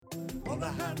the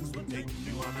hands will take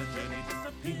you on a journey just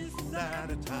a piece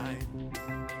at a time.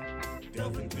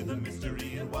 Delve into the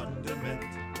mystery and wonderment.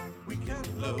 We can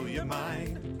blow your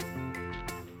mind.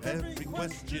 Every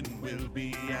question will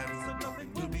be answered,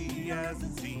 nothing will be as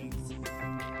it seems.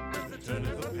 At the turn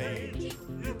of the page,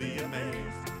 you'll be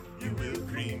amazed. You will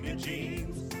cream your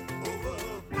jeans.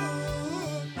 Overboard,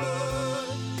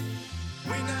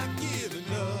 we're not giving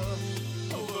up.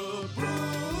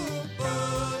 Overboard,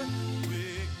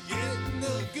 we're getting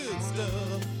the good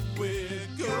stuff. We're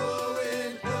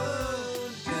going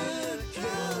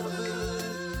undercover.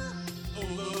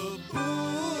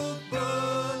 Overboard,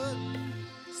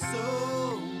 so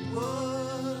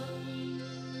what?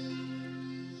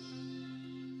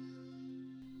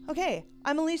 Okay,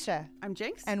 I'm Alicia, I'm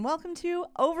Jinx. and welcome to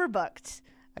Overbooked,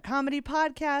 a comedy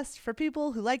podcast for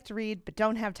people who like to read but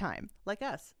don't have time. Like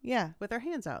us, Yeah, with our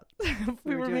hands out.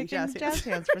 we were doing making jazz jazz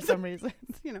hands for some reason.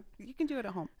 You know, you can do it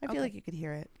at home. I feel like you could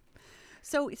hear it.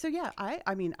 So yeah,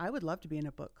 I mean, I would love to be in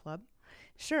a book club.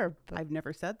 Sure, but I've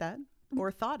never said that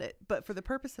or thought it, but for the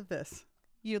purpose of this,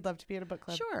 you'd love to be in a book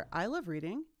club. sure, I love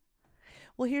reading.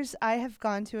 Well, I have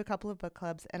gone to a couple of book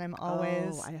clubs, and I'm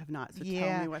always... Oh, I have not. So tell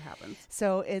Yeah. me what happens.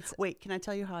 So it's... Wait, can I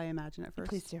tell you how I imagine it first?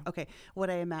 Please do. Okay, what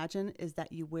I imagine is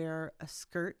that you wear a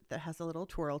skirt that has a little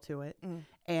twirl to it,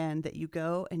 and that you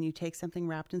go and you take something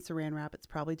wrapped in saran wrap. It's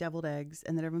probably deviled eggs,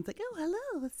 and then everyone's like, "Oh,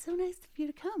 hello! It's so nice of you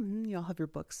to come." And you all have your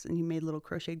books, and you made little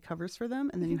crocheted covers for them,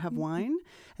 and then you have wine,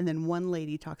 and then one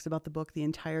lady talks about the book the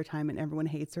entire time, and everyone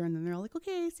hates her, and then they're all like,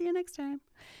 "Okay, see you next time."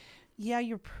 Yeah,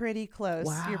 you're pretty close.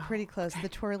 You're Wow. pretty close. The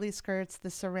twirly skirts, the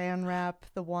saran wrap,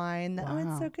 the wine. Oh,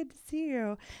 it's so Wow. good to see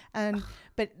you. And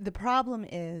but the problem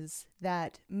is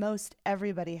that most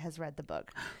everybody has read the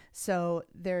book, so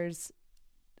there's,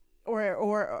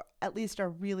 or at least are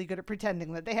really good at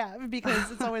pretending that they have, because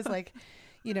it's always like,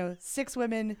 6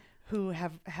 women who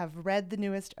have read the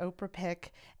newest Oprah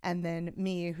pick, and then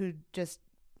me who just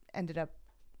ended up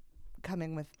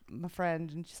coming with my friend,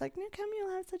 and she's like, "No, come,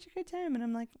 you'll have such a good time." And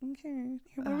I'm like, "Okay,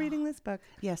 here, we're reading this book."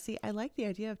 Yeah, see, I like the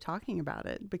idea of talking about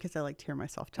it because I like to hear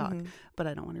myself talk, but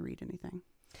I don't want to read anything.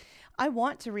 I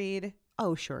want to read.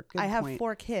 Oh, sure. Good I have point.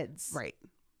 4 kids, Right.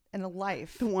 and a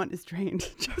life. The want is drained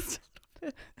just a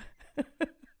little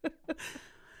bit.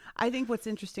 I think what's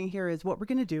interesting here is what we're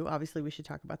going to do. Obviously, we should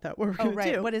talk about that. What we're going to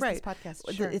right. do. What is right. this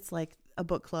podcast? Sure. It's like a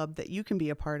book club that you can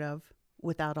be a part of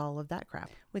without all of that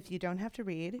crap. With you don't have to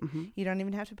read. You don't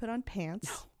even have to put on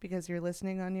pants because you're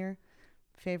listening on your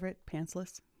favorite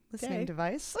Pantsless. listening Day.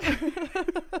 device.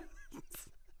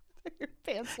 Your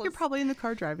pantsless. You're probably in the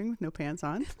car driving with no pants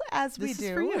on. As we This do.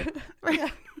 is for you.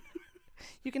 Right.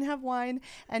 You can have wine,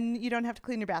 and you don't have to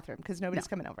clean your bathroom because nobody's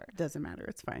coming over. Doesn't matter.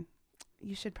 It's fine.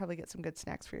 You should probably get some good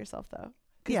snacks for yourself, though.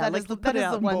 'Cause Yeah, that like is the, put that it is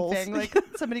out the in one bowls. thing. Like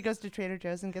somebody goes to Trader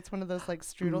Joe's and gets one of those like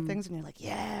strudel things, and you're like,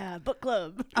 "Yeah, book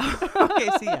club." Okay,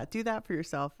 so yeah, do that for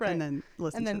yourself, Right. and then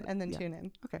listen. and then yeah. tune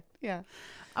in. Okay. Yeah.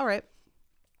 All right.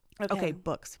 Okay.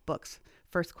 Books.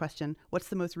 First question: what's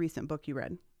the most recent book you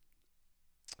read?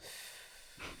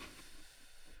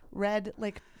 Read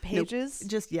like pages.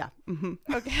 Just yeah.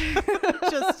 Okay.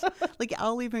 Just like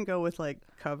I'll even go with like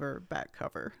back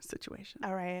cover situation.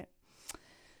 All right.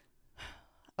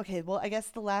 Okay. Well, I guess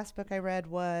the last book I read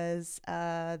was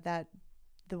the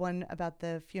one about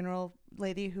the funeral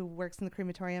lady who works in the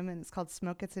crematorium, and it's called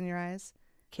 "Smoke Gets in Your Eyes."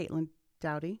 Caitlin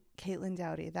Dowdy. Caitlin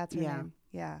Dowdy. That's her Yeah. name.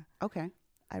 Yeah. Okay.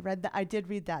 I read that. I did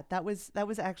read that. That was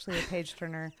actually a page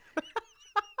turner.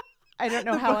 I don't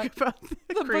know The how. book about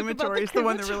the crematory is the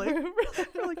one that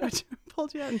really got you,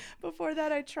 pulled you in. Before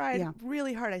that, I tried Yeah.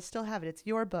 really hard. I still have it. It's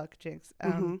your book, Jinx.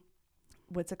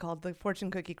 What's it called? The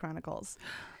Fortune Cookie Chronicles.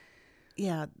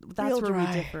 Yeah, that's Real where dry.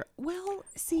 we differ. Well,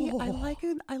 see, I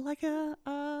like a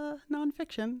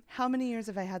nonfiction. How many years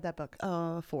have I had that book?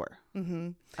 4.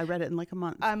 I read it in like a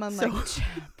month. I'm on So- like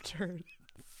chapter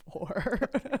 4.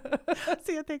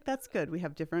 See, I think that's good. We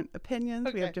have different opinions.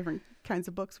 We Okay. have different kinds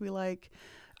of books we like.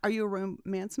 Are you a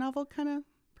romance novel kind of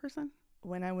person?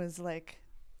 When I was like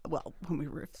Well, when we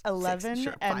were 11 6,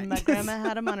 sure, and fine. my grandma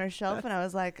had them on her shelf, and I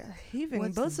was like, "Heaving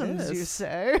What's bosoms, you this?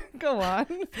 say? Go on."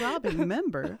 Throbbing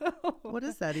member. What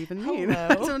does that even mean? Hello.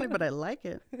 I don't know, but I like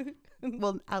it.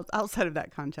 Well, outside of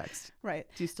that context, Right.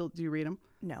 do you read them?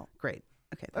 No. Great.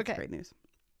 Okay, that's Okay. great news.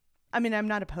 I mean, I'm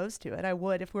not opposed to it. I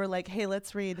would if we were like, "Hey,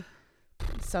 let's read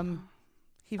some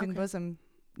heaving Okay. bosom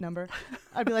number."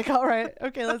 I'd be like, "All right,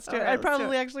 okay, let's do All it." right, I'd let's do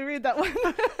probably actually read that one.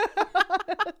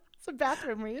 It's a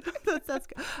bathroom read. That's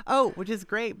good. Oh, which is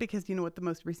great because you know what the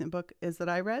most recent book is that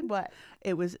I read? What?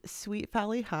 It was Sweet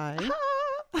Valley High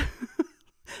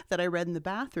that I read in the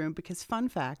bathroom because, fun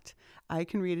fact, I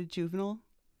can read a juvenile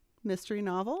mystery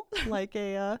novel like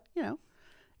a,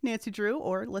 Nancy Drew,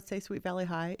 or let's say Sweet Valley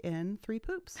High in 3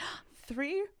 poops.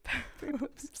 3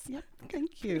 poops. Yep.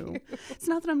 Thank you. It's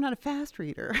not that I'm not a fast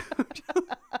reader.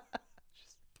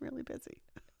 Just really busy.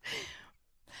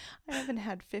 I haven't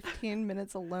had 15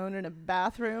 minutes alone in a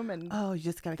bathroom and Oh, you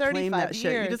just got to claim that 35 shit. You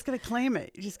years. just got to claim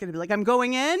it. You're just going to be like, I'm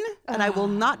going in and I will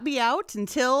not be out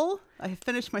until I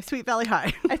finish my Sweet Valley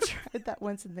High. I tried that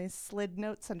once and they slid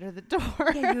notes under the door.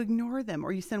 Yeah, you ignore them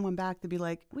or you send one back to be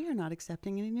like, we are not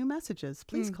accepting any new messages.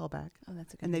 Please call back. Oh,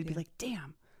 that's a good And they'd idea. be like,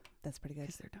 damn, That's pretty good.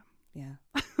 because they're dumb.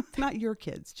 Yeah. Not your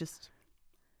kids, just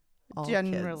all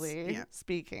Generally kids. Yeah.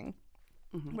 speaking,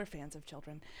 Mhm. we're fans of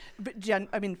children. But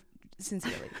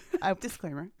sincerely,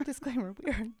 Disclaimer. disclaimer,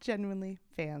 we are genuinely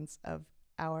fans of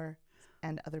our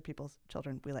and other people's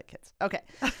children. We like kids. Okay.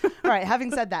 All right.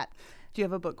 Having said that, Do you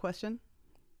have a book question?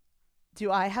 do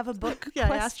I have a book Yeah, I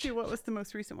question? asked you what was the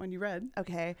most recent one you read.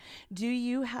 Okay. Do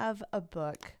you have a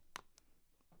book?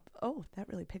 Oh, that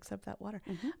really picks up that water.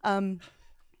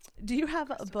 Do you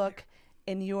have a book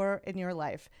in your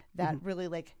life that really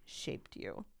like shaped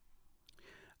you?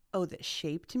 Oh, that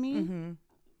shaped me? Mm-hmm.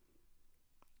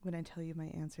 When I tell you my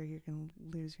answer, you're gonna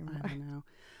lose your I mind. don't know.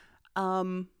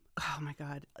 Oh my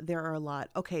God, there are a lot.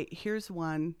 Okay, here's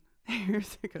one.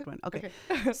 Here's a good one. Okay.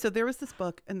 So there was this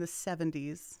book in the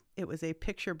 70s. It was a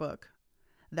picture book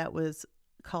that was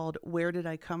called Where Did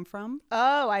I Come From?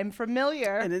 Oh, I'm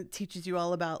familiar. And it teaches you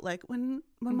all about like when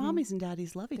mommies and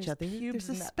daddies love each There's other, pubes there's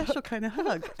in a that special kind of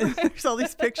hug. And there's all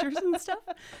these pictures and stuff.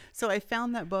 So I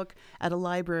found that book at a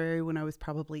library when I was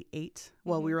probably 8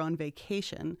 while we were on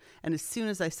vacation. And as soon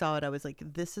as I saw it, I was like,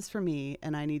 this is for me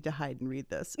and I need to hide and read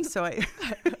this. So I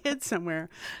hid somewhere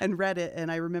and read it.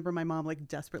 And I remember my mom like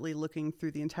desperately looking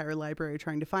through the entire library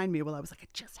trying to find me while I was like, I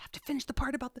just have to finish the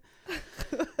part about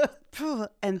the...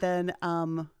 And then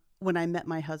when I met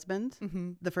my husband,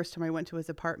 the first time I went to his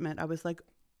apartment, I was like,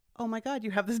 oh my God,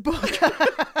 you have this book.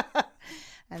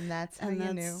 And that's how And you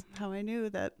that's knew how I knew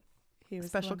that he was the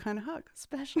special one. kind of hug.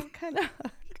 Special kind of.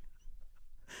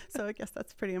 So I guess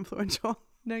that's pretty influential.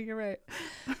 No, you're right.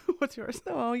 What's yours?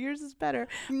 Oh, yours is better.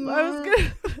 Mm.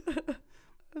 I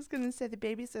was gonna say the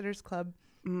Babysitters Club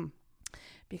Mm.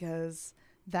 because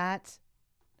that,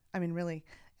 I mean, really,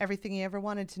 everything you ever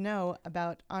wanted to know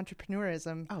about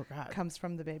entrepreneurism Oh God. comes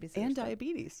from the Babysitters And Club.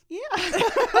 diabetes. Yeah,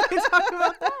 We talk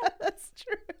about that. that's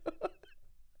true.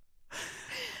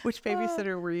 Which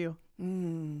babysitter were you?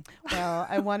 Well,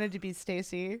 I wanted to be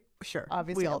Stacy, Sure.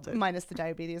 obviously, We all did. minus the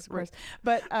diabetes, of Right. course.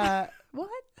 But what?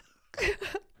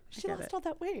 She get lost it. all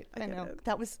that weight. I get know. it.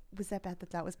 That was that bad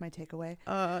that was my takeaway.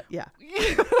 Yeah.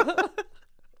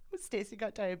 Stacy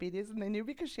got diabetes, and they knew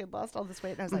because she had lost all this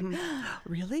weight. And I was like,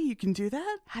 Really? You can do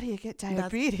that? "How do you get That's-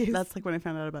 diabetes?" That's like when I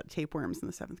found out about tapeworms in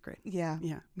the 7th grade. yeah.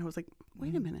 Yeah. And I was like,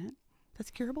 wait a minute. That's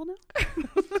curable now?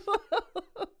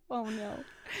 Oh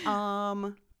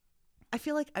no. I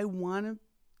feel like I want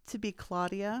to be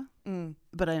Claudia,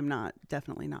 but I am not.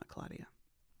 Definitely not Claudia.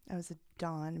 I was a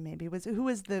Dawn. Maybe who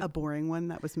was the A boring one.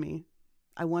 That was me.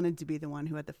 I wanted to be the one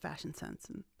who had the fashion sense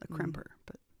and the crimper,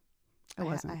 but I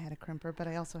wasn't. I had a crimper, but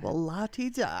I also had Well,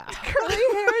 la-ti-da. curly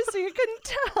hair, so you couldn't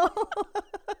tell.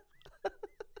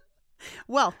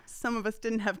 Well, some of us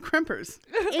didn't have crimpers.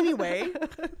 Anyway,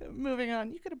 Moving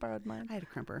on. You could have borrowed mine. I had a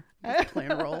crimper. Just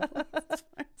playing a role.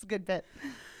 It's a good bit.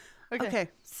 Okay,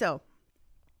 so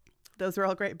those are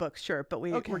all great books, sure, but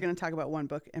we're Okay. going to talk about one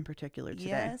book in particular today.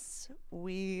 Yes,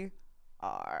 we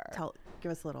are.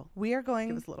 Give us a little. We are going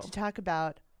Give us a little. to talk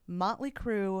about Motley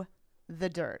Crue, The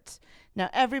Dirt. Now,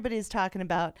 everybody's talking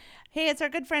about, hey, it's our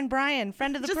good friend Brian,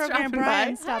 friend of the Just program, dropping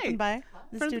Brian, by. stopping Hi. by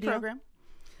the Friend of the studio. program.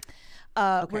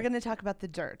 We're Okay. going to talk about The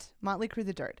Dirt, Motley Crue,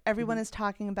 The Dirt. Everyone is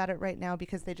talking about it right now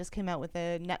because they just came out with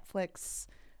a Netflix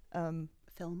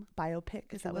Film. biopic.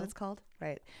 Is If that you what will. it's called?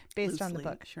 Right. Based on the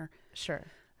Loosely, book. Sure. Sure.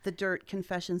 The Dirt,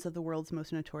 Confessions of the World's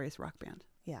Most Notorious Rock Band.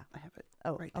 Yeah. I have it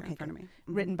Oh, right there okay, in front good. of me.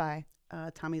 Mhm. Written by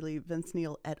Tommy Lee, Vince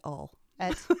Neil et al.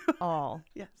 et al.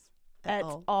 Yes. Et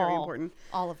al. al. Very important.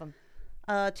 All of them.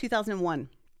 2001.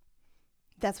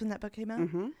 That's when that book came out?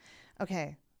 Mm-hmm.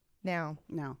 Okay. Now,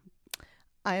 Now,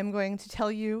 I am going to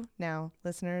tell you now,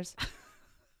 listeners,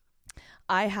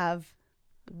 I have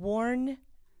worn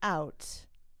out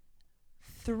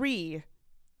 3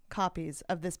 copies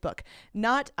of this book.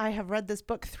 Not I have read this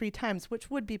book 3 times, which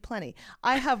would be plenty.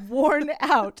 I have worn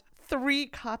out 3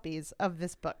 copies of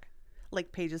this book.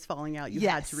 like pages falling out, you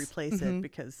had to Yes. replace it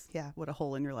because Yeah. what a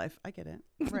hole in your life. I get it.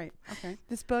 Right. Okay.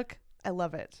 This book, I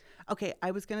love it. Okay.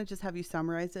 I was going to just have you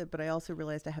summarize it, but I also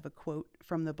realized I have a quote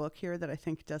from the book here that I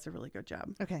think does a really good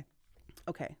job. Okay.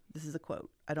 Okay. This is a quote.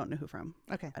 I don't know who from.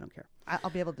 Okay. I don't care. I'll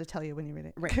be able to tell you when you read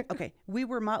it. Right. Okay. We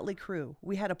were Motley Crue.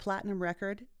 We had a platinum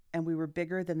record and we were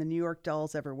bigger than the New York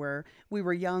Dolls ever were. We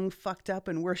were young, fucked up,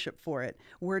 and worshiped for it.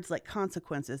 Words like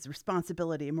consequences,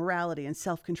 responsibility, morality, and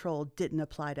self-control didn't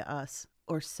apply to us,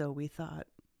 or so we thought.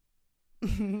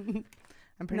 I'm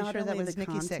pretty Not sure that only was the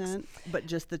Nikki Sixx. content, but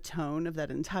just the tone of that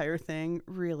entire thing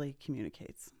really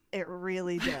communicates. It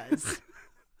really does.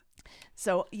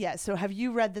 So have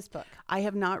you read this book? I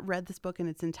have not read this book in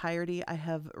its entirety. I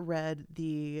have read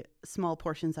the small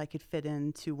portions I could fit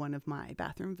into one of my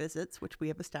bathroom visits, which we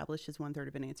have established is 1/3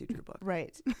 of a Nancy Drew book.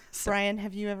 Right. Brian,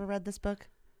 have you ever read this book?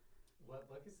 What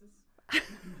book is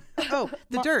this? Oh,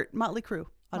 The Dirt, Motley Crue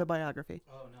autobiography.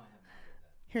 Oh, no, I have not read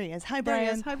that. Here he is. Hi, There he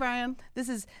Brian. is. Hi, Brian. This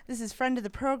is friend of the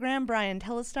program, Brian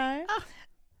Telestar.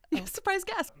 Surprise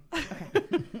guest.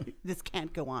 Okay. This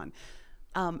can't go on.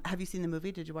 Have you seen the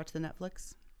movie? Did you watch the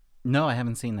Netflix? No, I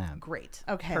haven't seen that. Great.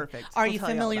 Okay. Perfect. Are We'll you tell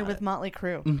all familiar about with it. Motley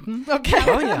Crue? Mm-hmm. Okay.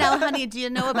 Oh, yeah. Now, honey, do you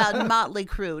know about Motley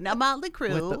Crue? Now, Motley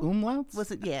Crue With the umlauts? was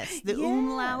it? Yes, the Yes.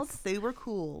 umlauts. They were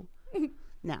cool.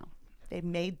 Now, They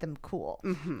made them cool.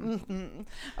 Mm-hmm.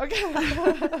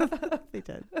 Okay. they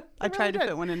did. I tried to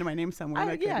fit one into my name somewhere.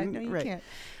 And I yeah, couldn't. no, you Right. can't.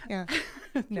 Yeah.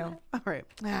 No. All right.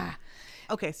 Ah.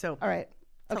 Okay. So, All right.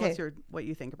 tell Okay. us what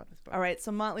you think about this book. All right.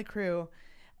 So Motley Crue.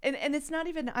 And it's not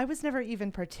even, I was never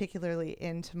even particularly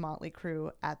into Motley Crue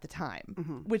at the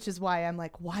time, which is why I'm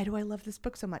like, why do I love this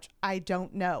book so much? I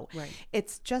don't know. Right.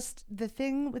 It's just the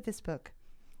thing with this book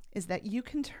is that you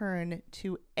can turn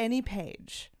to any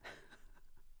page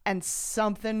and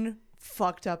something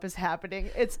fucked up is happening.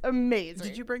 It's amazing.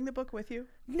 Did you bring the book with you?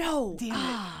 No. Damn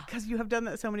it. Because you have done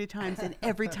that so many times, and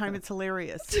every time it's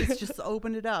hilarious. It's just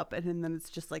open it up, and then it's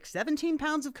just like 17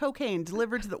 pounds of cocaine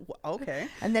delivered to the. Okay.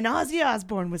 And then Ozzy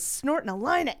Osbourne was snorting a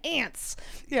line of ants.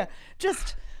 Yeah.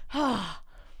 Just.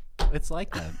 It's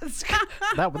like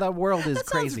that. that world is That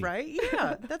crazy. sounds right.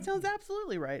 Yeah, that sounds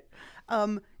absolutely right.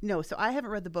 No, so I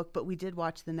haven't read the book, but we did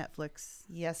watch the Netflix.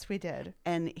 Yes, we did.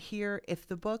 And here, if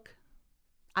the book,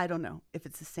 I don't know if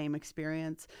it's the same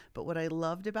experience, but what I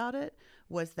loved about it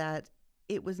was that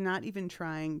it was not even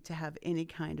trying to have any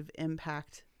kind of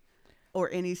impact or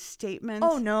any statement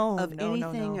Oh, no. of No, no,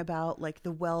 anything no. about like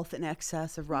the wealth and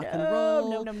excess of rock and No,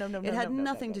 roll. no, It had no,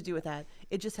 nothing to do with that.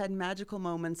 It just had magical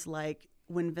moments like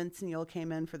when Vince Neil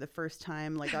came in for the first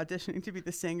time, like auditioning to be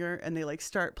the singer, and they like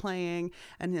start playing,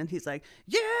 and then he's like,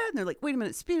 yeah, and they're like, wait a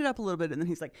minute, speed it up a little bit, and then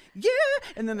he's like, yeah,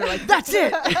 and then they're like, that's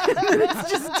it, and then it's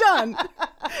just done,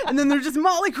 and then they're just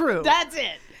Motley Crue. That's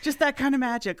it. Just that kind of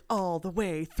magic all the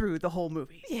way through the whole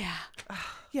movie. Yeah.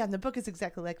 Yeah, and the book is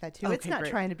exactly like that too. It's Okay, not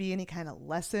great. trying to be any kind of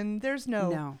lesson. There's no.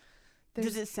 No. There's,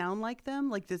 Does it sound like them?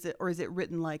 Like, does it, or is it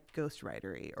written like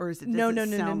ghostwritery, or is it? no, does no, it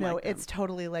no, no, sound no. like them? It's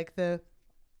totally like the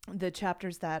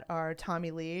chapters that are Tommy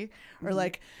Lee are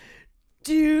like,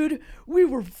 dude, we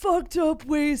were fucked up,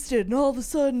 wasted, and all of a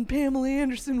sudden Pamela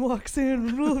Anderson walks in,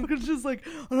 and it's just like,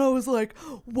 and I was like,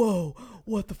 whoa,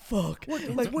 what the fuck?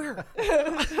 Like, where?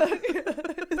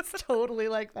 It's totally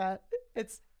like that.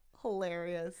 It's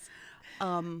hilarious.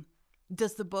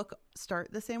 Does the book start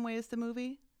the same way as the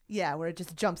movie? Yeah, where it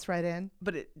just jumps right in.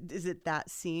 But is it that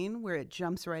scene where it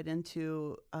jumps right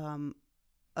into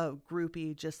a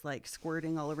groupie just like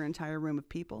squirting all over an entire room of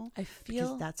people? I Because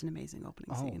feel that's an amazing opening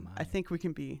Oh, scene. my. I think we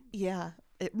can be. yeah.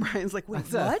 Brian's like, wait,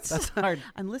 That's what? That's hard.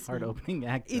 I'm listening. Hard opening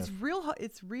act. It's real.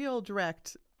 It's real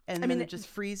direct, and I then mean, it just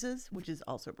freezes, which is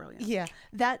also brilliant. Yeah,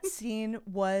 that scene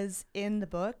was in the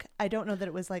book. I don't know that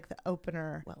it was like the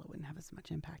opener. Well, it wouldn't have as much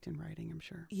impact in writing, I'm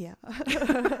sure. Yeah.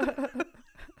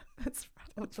 That's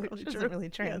probably really doesn't true. really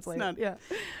translate. not- Yeah.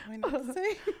 I know what to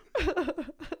say.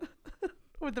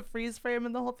 With the freeze frame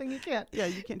and the whole thing, you can't. Yeah,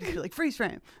 you can't just be like freeze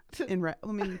frame. I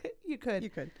mean, You could. you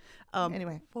could.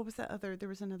 Anyway. What was that other? There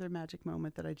was another magic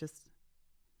moment that I just.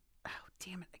 Oh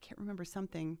damn it! I can't remember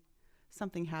something.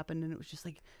 Something happened and it was just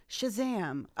like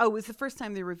Shazam. Oh, it was the first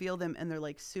time they revealed them in their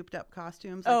like souped up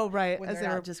costumes. Like, Oh, right. When As they're they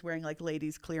not were just wearing like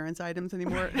ladies' clearance items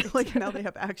anymore. Like now they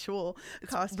have actual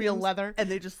costumes. real leather. And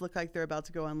they just look like they're about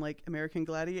to go on like American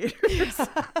Gladiators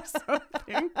or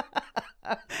something.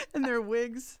 And their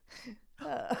wigs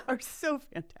are so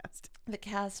fantastic. the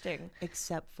casting.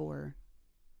 Except for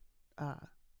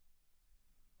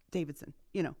Davidson.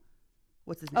 You know,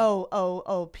 what's his name?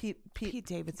 Oh, Pete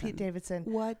Davidson. Pete Davidson.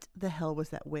 What the hell was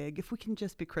that wig? If we can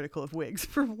just be critical of wigs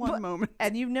for one moment.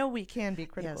 And you know we can be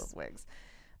critical Yes. of wigs.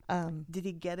 Did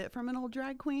he get it from an old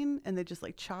drag queen and they just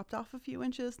like chopped off a few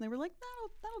inches and they were like,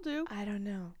 that'll do. I don't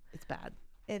know. It's bad.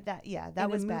 That In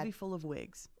was a bad. movie full of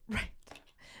wigs. Right.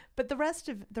 But the rest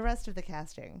of the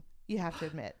casting, you have to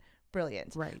admit,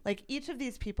 brilliant. Right. Like each of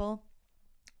these people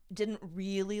didn't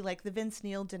really, like the Vince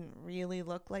Neil didn't really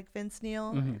look like Vince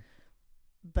Neil,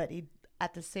 but he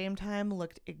at the same time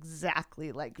looked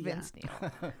exactly like Vince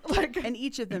Neil. And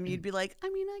each of them, you'd be like, I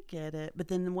mean, I get it. But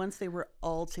then once they were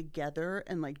all together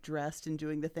and like dressed and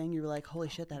doing the thing, you were like, holy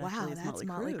shit, that Wow, actually is that's Motley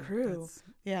Motley Crue. Crue.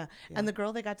 Yeah. And the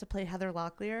girl they got to play Heather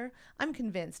Locklear, I'm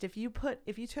convinced if you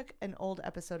took an old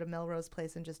episode of Melrose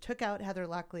Place and just took out Heather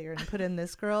Locklear and put in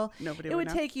this girl, Nobody it would would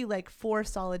know. take you like 4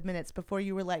 solid minutes before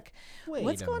you were like, Wait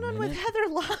what's a going on with minute. Heather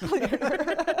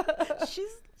Locklear?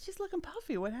 She's looking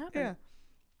puffy. What happened? Yeah.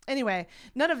 Anyway,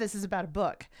 none of this is about a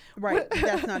book. Right.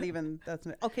 That's not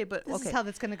okay, but This okay. is how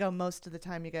that's going to go most of the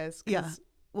time, you guys. 'cause- Yeah.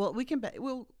 Well,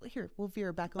 we'll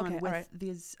veer back on Okay, with all right.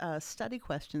 these study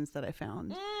questions that I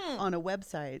found on a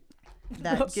website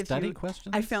that gives Study you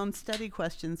questions? I found study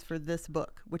questions for this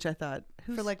book, which I thought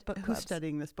like book who's clubs.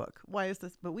 studying this book? Why is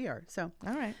this? But we are. So,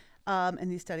 All right.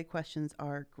 and these study questions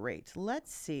are great.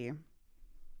 Let's see.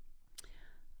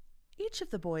 Each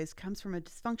of the boys comes from a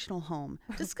dysfunctional home.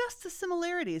 Discuss the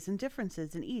similarities and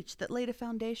differences in each that laid a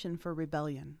foundation for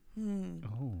rebellion.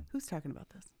 Oh. Who's talking about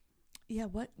this? Yeah,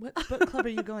 what book club are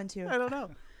you going to? I don't know.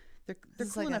 They're This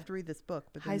is cool like enough a to read this book,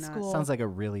 but high they're not. school. Sounds like a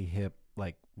really hip,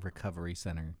 like, recovery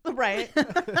center. Right.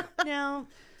 Now,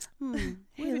 Hmm.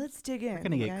 hey, let's dig in. We're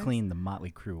going to get guys. clean the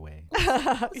Motley Crue way.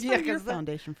 What's Yeah, your 'cause that-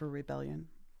 foundation for rebellion?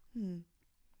 Hmm.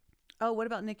 Oh, what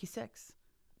about Nikki Sixx?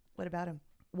 What about him?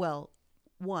 Well,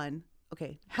 one.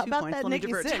 Okay. How 2 about points. that Let me Nikki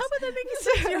divert. Sixx? How about that Nikki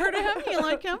Sixx? You heard of him? You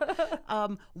like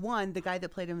him? One, the guy that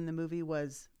played him in the movie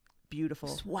was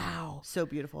beautiful. Wow. So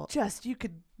beautiful. You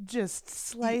could just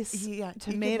slice he could,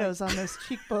 tomatoes on those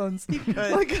cheekbones. Could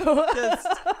Like, just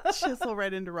chisel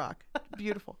right into rock.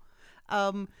 Beautiful.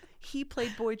 He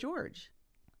played Boy George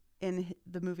in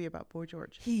the movie about Boy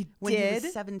George. He when he did?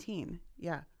 was 17.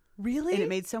 Yeah. Really? And it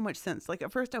made so much sense. Like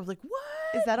at first I was like,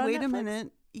 what? Is that on Wait a Netflix?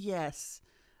 minute. Yes.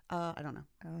 I don't know.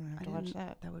 I don't have I to watch didn't-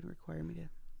 that. That would require me to.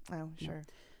 Oh, sure.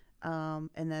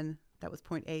 And then that was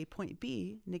point A. Point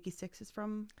B, Nikki Sixx is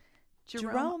from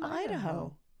Jerome,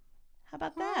 Idaho. How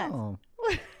about that? Oh.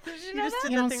 Did you know You just that?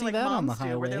 did You that don't thing see like that on moms the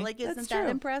do, where they're highway. like, That's isn't that true.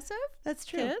 impressive? That's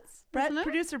true. Kids, Brett, isn't it?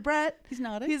 producer Brett. He's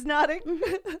nodding. He's nodding.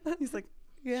 He's like,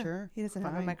 Yeah. sure. He doesn't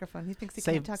have a fine. microphone. He thinks he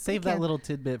can't Save talk. save that little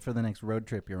tidbit for the next road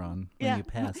trip you're on when Yeah. you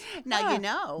pass. Now Ah. you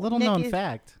know. Little known Nikki-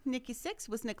 fact. Nikki Sixx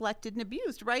was neglected and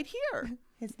abused right here.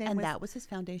 His name And was. that was his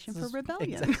foundation for This is-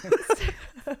 rebellion.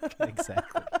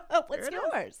 Exactly. What's There it is.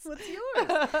 yours? What's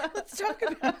yours? Let's talk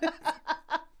about it.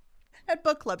 At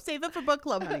book club. Save it for book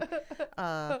club,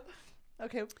 honey.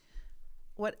 Okay.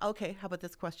 Okay, how about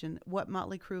this question? What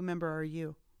Motley Crue member are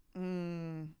you?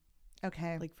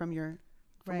 Okay. Like from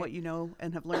Right. what you know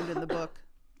and have learned in the book?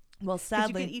 Well, 'Cause you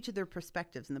sadly, get each of their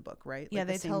perspectives in the book, right? Yeah, Like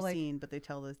the they same tell, like- scene, but they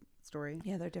tell the story.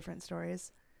 yeah, they're different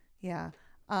stories. Yeah.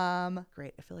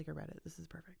 Great. I feel like I read it. This is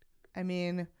perfect. I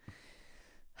mean,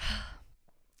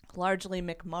 largely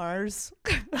McMars.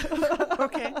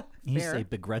 Okay. You Fair. say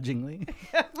begrudgingly.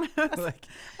 Like,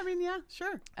 I mean, yeah,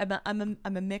 sure. I'm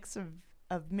a mix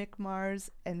of Mick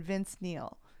Mars and Vince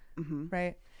Neil,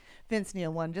 right? Vince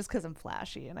Neil won just because I'm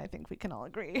flashy, and I think we can all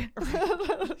agree.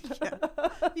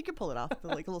 You can pull it off, the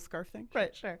like little scarf thing.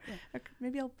 Right, sure.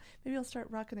 Maybe I'll start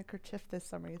rocking a kerchief this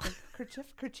summer. You think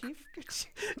kerchief?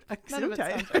 None of it Gesundheit.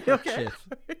 sounds Are you okay?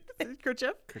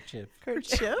 Kerchief. Kerchief?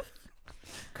 Kerchief. Kerchief?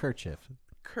 Kerchief.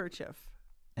 Kerchief.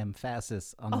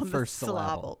 Emphasis on On the first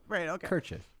syllable. Right, okay.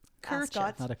 Kerchief. Kerchief.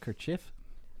 Ascot. Not a kerchief.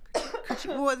 Kerchief.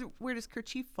 Well, where does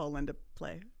kerchief fall into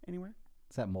play? Anywhere?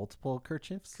 Is that multiple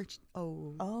kerchiefs?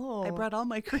 Oh. Oh, I brought all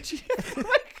my kerchief.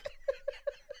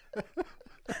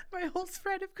 My whole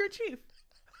spread of kerchief.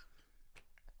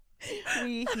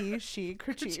 we, he, she,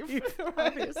 kerchief.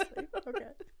 Obviously.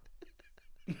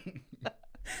 Okay.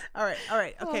 All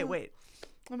right. Okay, wait.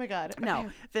 Oh my God. No, Okay.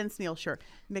 Vince Neil, sure.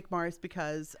 Mick Mars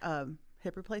because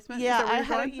hip replacement. Is Yeah, that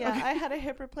where you're going? I had a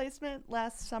hip replacement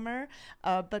last summer,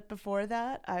 but before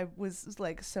that, I was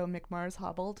like so Mick Mars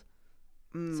hobbled.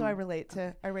 So I relate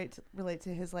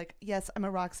to his like, yes, I'm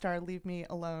a rock star. Leave me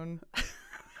alone.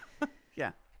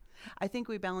 Yeah. I think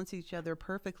we balance each other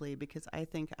perfectly because I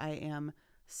think I am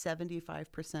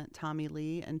 75% Tommy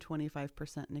Lee and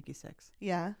 25% Nikki Sixx.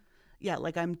 Yeah. Yeah,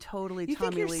 like I'm totally You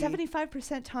Tommy think you're Lee.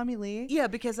 75% Tommy Lee? Yeah,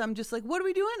 because I'm just like, what are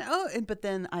we doing? Oh, but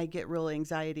then I get real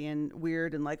anxiety and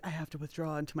weird and like I have to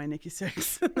withdraw into my Nikki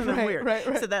Sixx. And I'm Right, weird.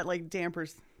 right. So that like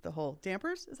dampers the whole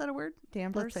dampers. Is that a word?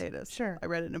 Dampers? Let's say it is. Sure. I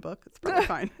read it in a book. It's probably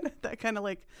fine. That kind of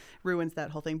like ruins that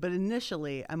whole thing. But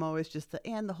initially, I'm always just the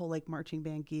whole like marching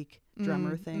band geek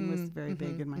drummer thing was very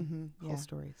big in my whole yeah.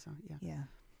 story. So yeah, Yeah.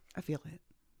 I feel it.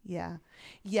 Yeah.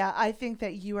 Yeah. I think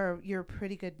that you're a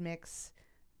pretty good mix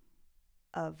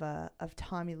of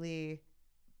Tommy Lee,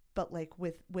 but like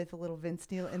with a little Vince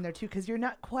Neil in there too, because you're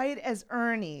not quite as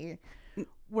Ernie,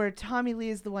 where Tommy Lee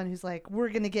is the one who's like, we're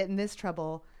going to get in this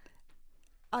trouble.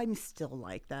 I'm still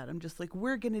like that. I'm just like,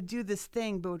 we're going to do this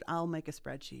thing, but I'll make a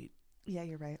spreadsheet. Yeah,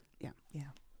 you're right. Yeah. Yeah.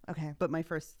 Okay. But my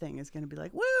first thing is going to be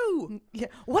like, woo! Yeah.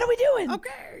 What are we doing?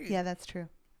 Okay. Yeah, that's true.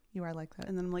 You are like that.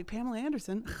 And then I'm like, Pamela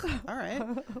Anderson. All right.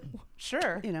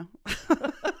 Sure. You know.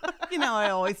 You know, I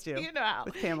always do. You know how.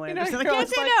 With Pamela You know, Anderson. I you're can't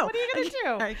always say like, no. what are you going to do?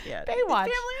 I can't. Baywatch.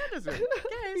 It's Pamela Anderson.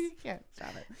 You can't.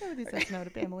 Stop it. Nobody says no to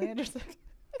Pamela Anderson.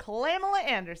 Pamela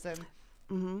Anderson.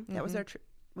 Mm-hmm. That was our.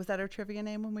 Was that our trivia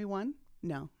name when we won?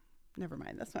 No. Never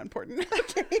mind. That's not important.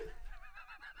 Okay.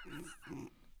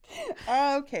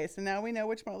 Okay. So now we know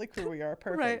which Motley Crue we are.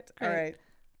 Perfect. Right, All right.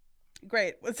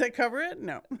 Great. Does that cover it?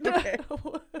 No. Okay.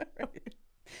 Right.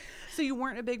 So you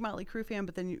weren't a big Motley Crue fan,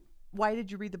 but then you. Why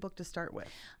did you read the book to start with?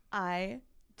 I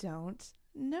don't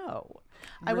know.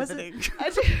 I wasn't. Riveting.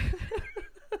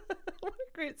 What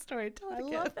a great story. Tell it I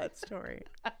again. love that story.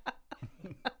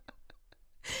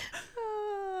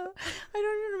 I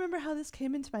don't even remember how this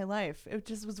came into my life. It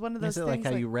just was one of those Is it things.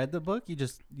 like how you read the book?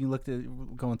 You looked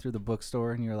at going through the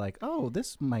bookstore and you're like, oh,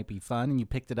 this might be fun, and you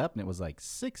picked it up and it was like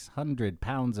 600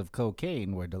 pounds of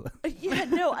cocaine were Yeah,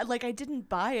 no, I didn't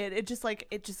buy it. It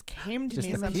just came to Just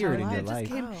me sometime. appeared in your It just life.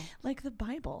 came Oh. like the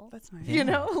Bible. That's nice. You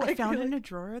know, I like found it in a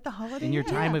drawer at the holiday. in your Inn.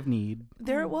 time of need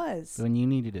there it was. when you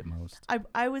needed it most.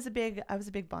 I was a big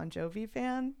Bon Jovi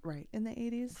fan Right. in the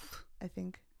 80s, I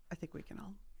think. I think we can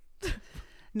all.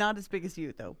 Not as big as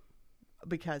you though,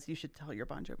 because you should tell your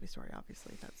Bon Jovi story.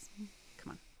 Obviously, that's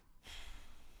come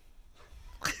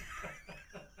on.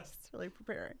 Just really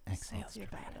preparing. Exhale.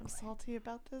 I'm salty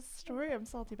about this story. I'm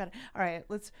salty about it. All right,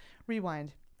 let's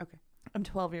rewind. Okay. I'm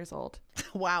 12 years old.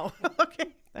 Wow.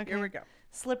 Okay. Okay. Here we go.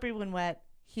 Slippery When Wet,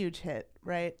 huge hit,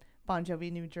 right? Bon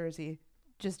Jovi, New Jersey,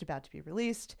 just about to be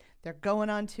released. They're going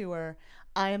on tour.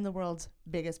 I am the world's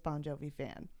biggest Bon Jovi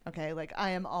fan. Okay, like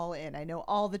I am all in. I know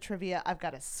all the trivia. I've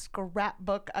got a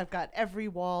scrapbook. I've got every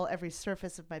wall, every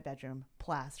surface of my bedroom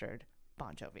plastered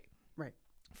Bon Jovi. Right.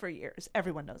 For years.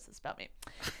 Everyone knows this about me.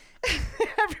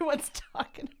 Everyone's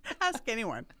talking. Ask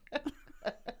anyone.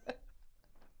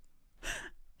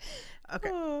 Okay.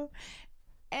 Oh.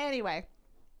 Anyway,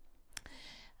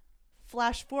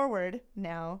 flash forward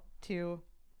now to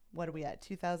what are we at?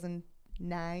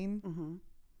 2009? Mm-hmm.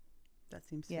 That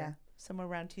seems Yeah, fair. somewhere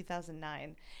around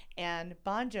 2009. And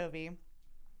Bon Jovi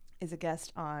is a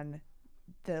guest on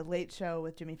The Late Show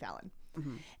with Jimmy Fallon.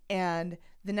 Mm-hmm. And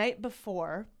the night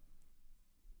before,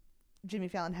 Jimmy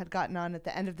Fallon had gotten on at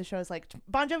the end of the show. Is like,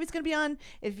 Bon Jovi's going to be on.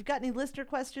 If you've got any listener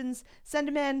questions, send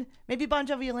them in. Maybe Bon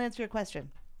Jovi will answer your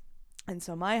question. And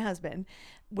so my husband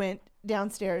went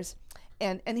downstairs,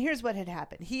 and here's what had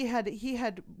happened. He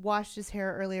had washed his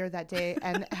hair earlier that day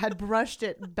and had brushed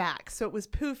it back, so it was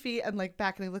poofy and like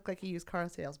back, and he looked like a used car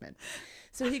salesman.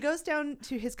 So he goes down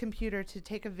to his computer to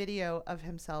take a video of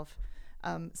himself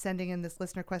sending in this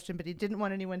listener question, but he didn't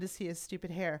want anyone to see his stupid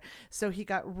hair. So he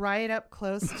got right up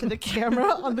close to the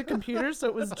camera on the computer, so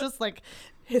it was just like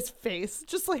his face,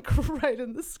 just like right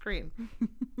in the screen.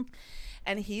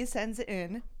 And he sends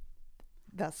in,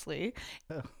 thusly,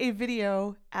 a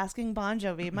video asking Bon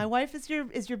Jovi, my wife is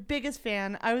your biggest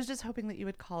fan. I was just hoping that you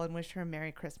would call and wish her a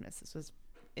Merry Christmas. This was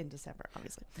in December,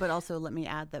 obviously. But also let me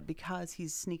add that because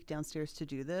he's sneaked downstairs to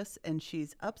do this and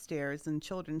she's upstairs and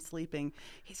children sleeping,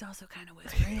 he's also kind of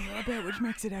whispering a little bit, which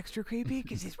makes it extra creepy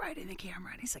because he's right in the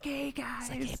camera and he's like, hey guys,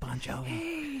 It's like, hey, Bon Jovi.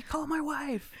 hey, call my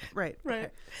wife. Right.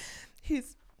 Right. Okay.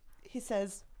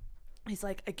 He's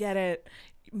like, I get it.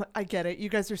 You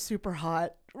guys are super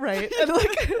hot, right? And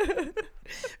like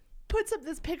puts up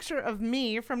this picture of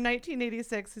me from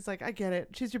 1986. He's like, I get it.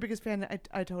 She's your biggest fan.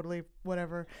 I totally,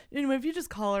 whatever. You know, if you just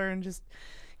call her and just,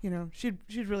 you know, she'd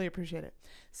really appreciate it.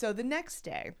 So the next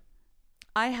day,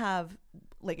 I have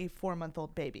like a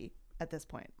 4-month-old baby at this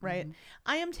point, right? Mm-hmm.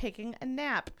 I am taking a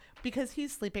nap because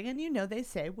he's sleeping, and you know they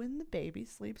say when the baby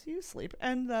sleeps, you sleep,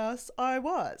 and thus I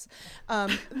was.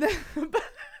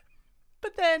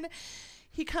 But then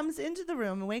he comes into the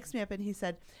room and wakes me up, and he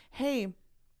said, hey,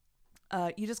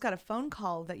 you just got a phone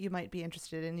call that you might be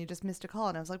interested in. You just missed a call.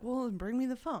 And I was like, well, bring me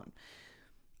the phone.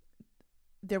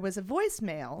 There was a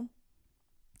voicemail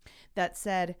that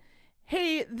said,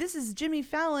 hey, this is Jimmy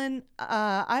Fallon.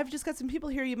 I've just got some people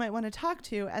here you might want to talk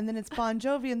to. And then it's Bon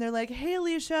Jovi, and they're like, hey,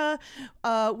 Alicia,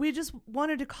 we just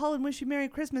wanted to call and wish you Merry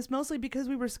Christmas, mostly because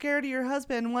we were scared of your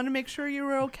husband and wanted to make sure you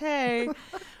were okay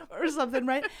or something,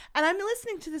 right? And I'm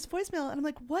listening to this voicemail, and I'm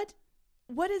like, what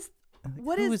is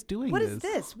Who is doing what this? is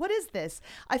this? What is this?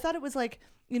 I thought it was like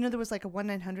there was like a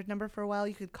 1-900 number for a while.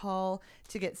 You could call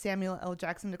to get Samuel L.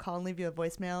 Jackson to call and leave you a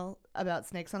voicemail about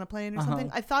snakes on a plane or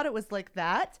something. I thought it was like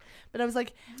that, but I was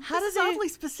like, how This does is they? oddly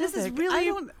specific. This is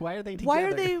really. Why are they together? Why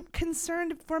are they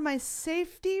concerned for my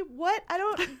safety? What? I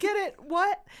don't get it.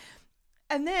 What?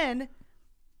 And then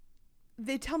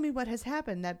they tell me what has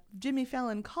happened, that Jimmy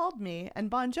Fallon called me and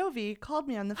Bon Jovi called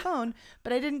me on the phone,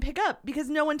 but I didn't pick up because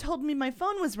no one told me my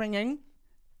phone was ringing.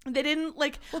 They didn't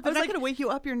like. Well, I they're was not like, going to wake you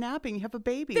up. You're napping. You have a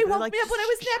baby. they They're woke like, me up when I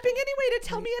was "Shh, napping anyway to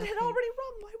tell me it had okay. already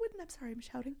rung. Why wouldn't? I'm sorry, I'm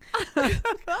shouting.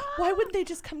 Why wouldn't they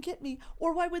just come get me?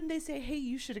 Or why wouldn't they say, hey,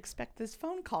 you should expect this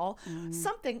phone call?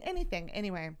 Something, anything.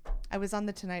 Anyway, I was on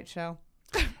the Tonight Show.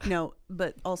 No,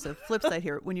 but also flip side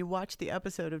here. When you watch the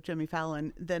episode of Jimmy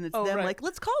Fallon, then it's them right. like,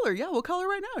 let's call her. Yeah, we'll call her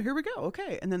right now. Here we go.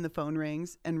 Okay. And then the phone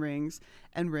rings and rings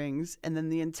and rings. And then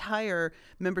the entire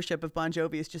membership of Bon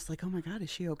Jovi is just like, oh my God, is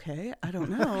she okay? I don't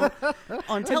know.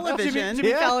 On television.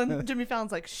 Jimmy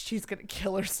Fallon's like, she's going to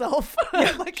kill herself.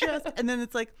 And then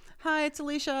it's like, hi, it's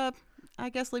Alicia. I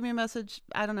guess leave me a message.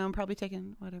 I don't know. I'm probably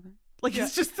taking whatever. Like,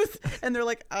 it's just this. And they're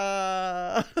like,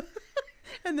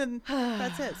 And then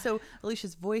that's it. So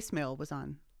Alicia's voicemail was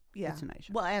on The Tonight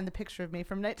Show. Well, and the picture of me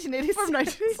from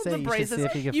 1986. Say, you should see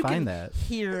if you can find that.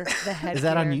 Hear the head. Is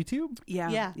that on YouTube? Yeah.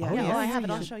 Yeah. Oh, I have it.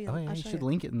 I'll show you. Oh, yeah, I'll you show should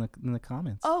link it in the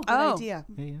comments. Oh, good Oh. idea.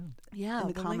 Yeah. Yeah, In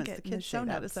the we'll comments, link it the in the kids show say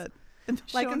that. notes. Is that in the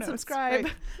Like show and notes? subscribe.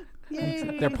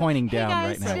 Yay. They're pointing down guys,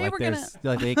 right now. today Like we're there's,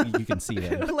 like you can see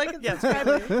them. Like and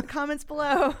subscribe. Comments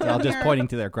below. They're all just pointing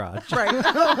to their crotch. Right.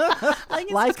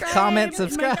 Like, comment, Oh my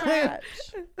subscribe.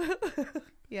 gosh.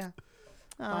 Yeah.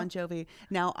 Bon Jovi.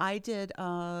 Now, I did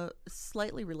a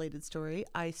slightly related story.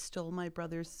 I stole my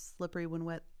brother's Slippery When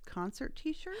Wet concert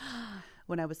T-shirt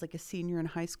when I was like a senior in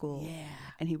high school. Yeah.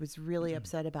 And he was really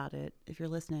upset about it. If you're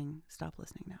listening, stop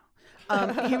listening now.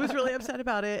 He was really upset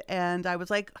about it. And I was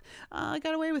like, I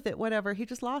got away with it. Whatever. He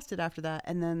just lost it after that.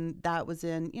 And then that was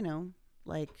in,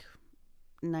 like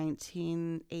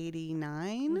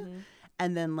 1989.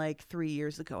 And then like 3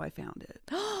 years ago, I found it.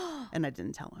 And I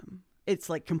didn't tell him.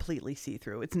 It's like completely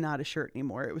see-through. It's not a shirt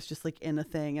anymore. It was just like in a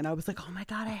thing. And I was like, oh my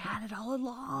God, I had it all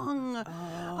along.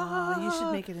 Oh, you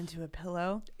should make it into a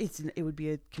pillow. It would be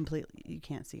a completely, you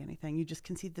can't see anything. You just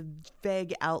can see the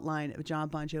vague outline of John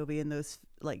Bon Jovi and those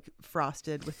like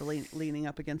frosted with the leaning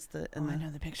up against the, and I know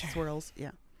the picture. swirls.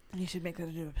 Yeah. You should make that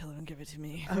into a pillow and give it to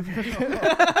me.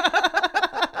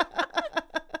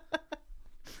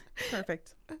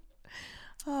 Perfect.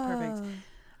 Oh. Perfect.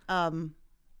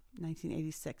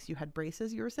 1986. You had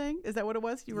braces, you were saying? Is that what it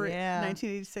was? You were Yeah.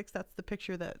 1986. That's the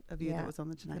picture of you that was on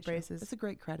the Tonight Show. braces. It's a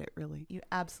great credit, really. You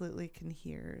absolutely can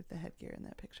hear the headgear in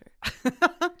that picture.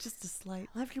 Just a slight.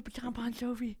 I love you, John Bon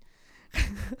Jovi.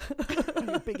 I'm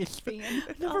your biggest fan.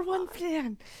 Number one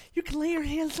fan. You can lay your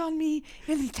hands on me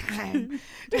anytime.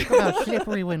 Talk about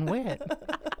slippery when wet.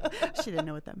 She didn't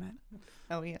know what that meant.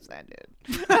 Oh, yes, I did.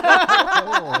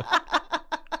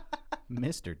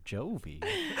 Mr. Jovi.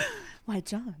 Why,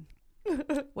 John?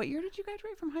 What year did you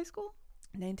graduate from high school?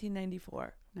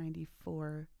 1994.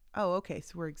 94. Oh, okay.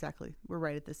 So we're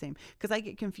right at the same. Because I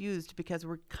get confused because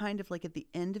we're kind of like at the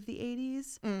end of the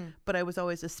 80s, but I was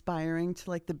always aspiring to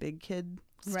like the big kid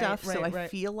stuff. So I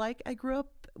feel like I grew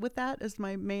up with that as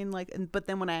my main but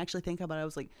then when I actually think about it, I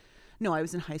was like, no, I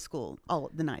was in high school all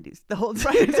the 90s, the whole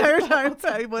entire time. So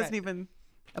I wasn't even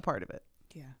a part of it.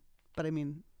 Yeah. But I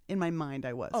mean, in my mind,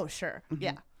 I was. Oh, sure.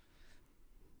 Yeah.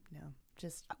 No,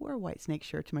 just. I wore a white snake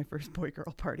shirt to my first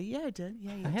boy-girl party. Yeah, I did.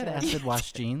 Yeah, you I had did. acid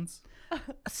wash jeans.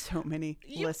 So many.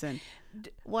 Listen.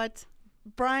 What?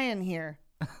 Brian here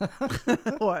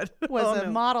What? was Oh, a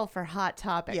no. model for Hot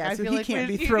Topic. Yeah, I so feel he like can't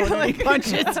we- be throwing any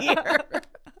punches here.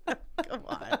 Come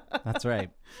on. That's right.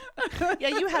 Yeah,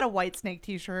 you had a White Snake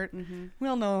T-shirt. We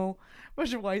all know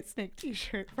what's your White Snake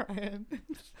T-shirt, Brian.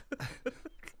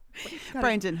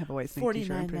 Brian didn't have a white snake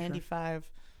t-shirt. I'm pretty sure.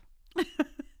 $49.95.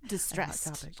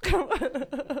 Distressed.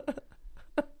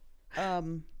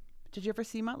 Did you ever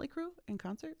see Motley Crue in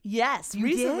concert? Yes, You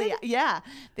recently. did? Yeah,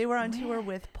 they were on tour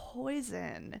with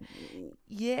Poison.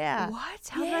 Yeah. What?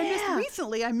 How did I miss Yeah.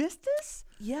 recently? I missed this?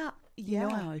 Yeah. You know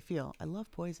how I feel. I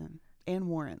love Poison and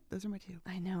Warrant. Those are my two.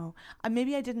 I know.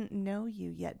 Maybe I didn't know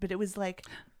you yet, but it was like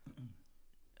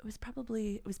it was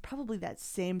probably that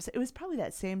same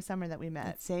summer that we met.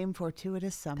 That same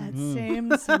fortuitous summer. That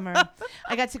same summer.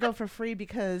 I got to go for free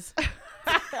because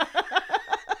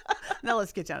Now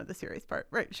let's get down to the serious part.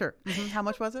 Right, sure. How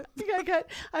much was it?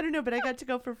 I don't know, but I got to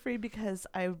go for free because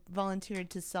I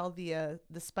volunteered to sell the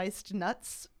spiced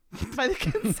nuts by the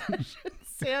concession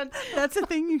sand That's a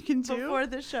thing you can do. before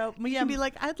the show. You can be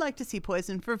like, I'd like to see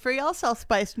Poison for free. I'll sell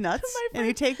spiced nuts.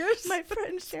 Any takers? My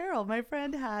friend Cheryl, my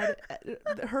friend had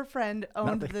her friend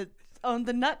owned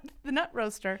the nut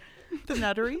roaster, The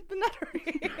Nuttery. the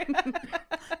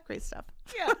nuttery. Great stuff.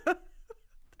 Yeah.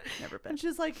 Never been. And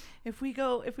she's like, if we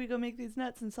go make these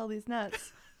nuts and sell these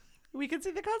nuts, we could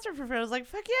see the concert for free. I was like,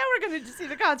 fuck yeah, we're going to see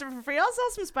the concert for free. I'll sell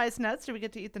some spiced nuts. Do we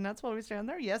get to eat the nuts while we stay on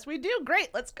there? Yes, we do. Great.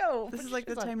 Let's go. This is like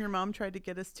the time your mom tried to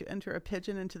get us to enter a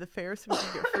pigeon into the fair so we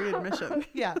could get free admission.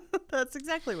 Yeah. That's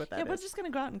exactly what that Yeah, is. we're just going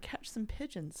to go out and catch some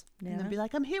pigeons. And Nana. then be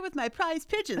like, I'm here with my prize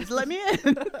pigeons. Let me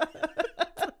in.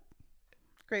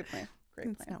 Great plan. Great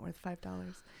It's plan. not worth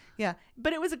 $5. Yeah.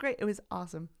 But it was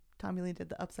awesome. Tommy Lee did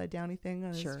the upside downy thing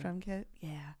on his Sure. drum kit.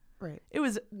 Yeah. Right. It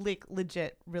was like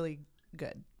legit really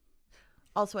good.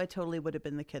 Also, I totally would have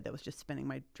been the kid that was just spinning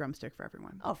my drumstick for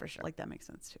everyone. Oh, for sure. Like, that makes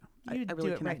sense, too. You'd I really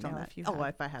do it connect right on now that. if you Oh,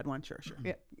 had. if I had one, sure.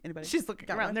 Yeah. Anybody? She's looking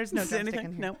got around. one? There's no Is drumstick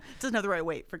anything? in here. No. Doesn't have the right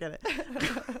weight. Forget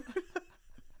it.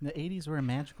 The 80s were a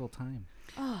magical time.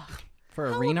 Oh, For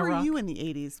How arena old were rock. you in the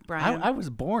 80s, Brian? I was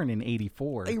born in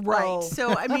 84. Right. Oh.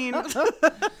 So, I mean,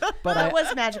 But that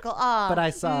was magical. Ah. But I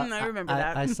saw I remember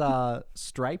that. I saw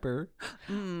Stryper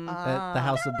at the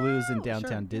House of Blues in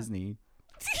downtown sure. Disney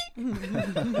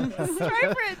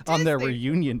Striper at on their Disney. Uh,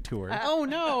 reunion tour. oh,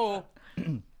 no.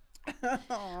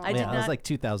 I did Yeah, it not. was like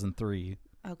 2003.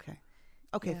 Okay.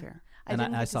 Okay, Yeah. fair. And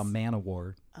didn't I get to saw s-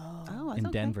 Manowar Oh, in that's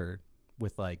okay. Denver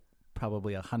with like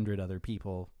probably 100 other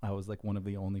people. I was like one of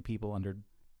the only people under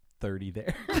 30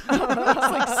 there. I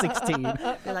was like 16.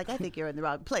 They're like, I think you're in the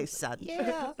wrong place, son.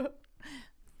 Yeah.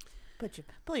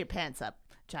 Pull your pants up,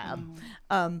 child.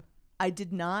 Mm. I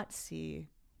did not see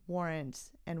Warrant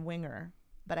and Winger,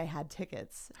 but I had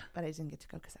tickets, but I didn't get to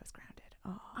go because I was grounded.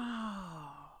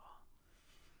 Oh.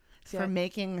 For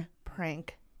making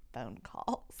prank phone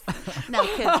calls. Now,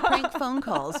 kids, prank phone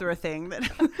calls are a thing that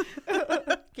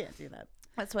can't do that.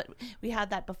 That's what we had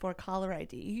that before caller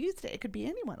ID. You used it could be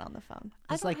anyone on the phone.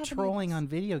 It's like trolling on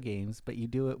video games, but you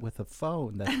do it with a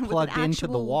phone that's an plugged into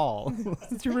the actual- wall.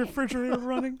 Is your refrigerator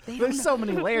running? There's so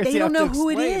many layers. They you don't have know to who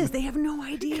it explain. is. They have no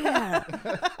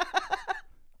idea.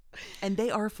 And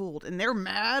they are fooled, and they're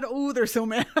mad. Oh, they're so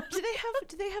mad.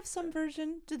 Do they have some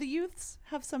version? Do the youths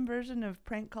have some version of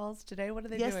prank calls today? What are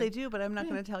they Yes, doing? they do, but I'm not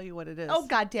going to tell you what it is. Oh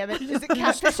God damn it! Is it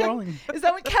Just catfishing? trolling. Is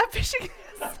that what catfishing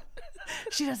is?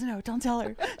 She doesn't know. Don't tell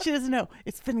her. She doesn't know.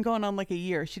 It's been going on like a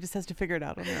year. She just has to figure it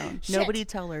out on her own. Shit. Nobody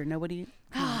tell her. Nobody.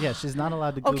 Yeah, she's not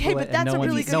allowed to Google Okay, but it, and that's no a one,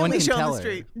 really good no one can Show on tell the her.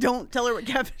 street. Don't tell her what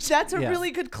catfish. That's a Yeah.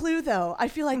 really good clue, though. I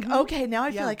feel like okay, now I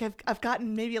feel Yeah. like I've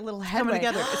gotten maybe a little Coming headway.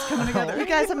 together. It's coming together. You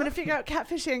guys, I'm gonna figure out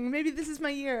catfishing. Maybe this is my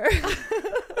year.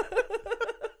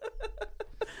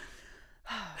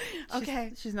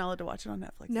 Okay. She's not allowed to watch it on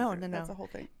Netflix. No, either. no, no. That's the whole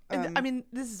thing. And, I mean,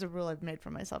 this is a rule I've made for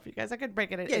myself, you guys. I could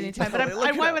break it at Yeah, any you time, but totally. Look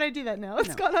it why up. would I do that now? It's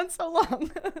No. gone on so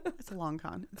long. it's a long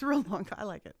con. It's a real long con. I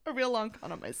like it. A real long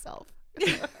con on myself.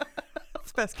 It's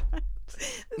the best kind.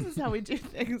 This is how we do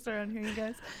things around here, you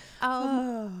guys.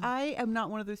 I am not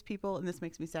one of those people, and this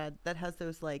makes me sad, that has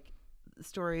those like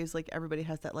stories like everybody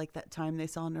has that time they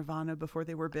saw Nirvana before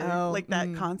they were big, like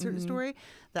that concert story.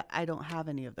 That I don't have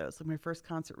any of those. Like my first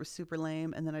concert was super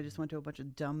lame, and then I just went to a bunch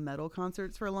of dumb metal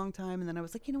concerts for a long time, and then I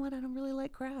was like, you know what, I don't really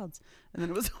like crowds, and then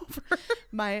it was over.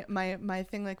 My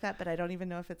thing like that, but I don't even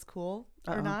know if it's cool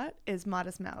or not, is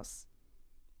Modest Mouse.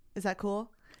 Is that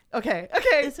cool? Okay,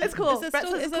 it's cool. Is Brett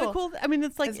says it cool? I mean,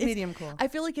 it's like It's medium cool. I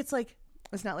feel like it's like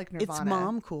It's not like Nirvana. it's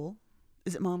mom cool.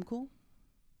 Is it mom cool?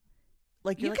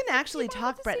 Like You you're can like, actually "Hey, Mom,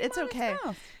 talk, let's Brett. see It's Modest okay.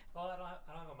 Mouse." Well, I don't have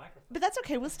a microphone. But that's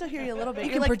okay. We'll still hear you a little bit.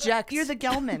 You You're can project. You're the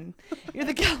Gelman. You're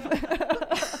the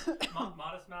Gelman.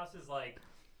 Modest Mouse is like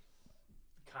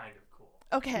kind of cool.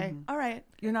 Okay. All right.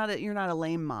 You're not a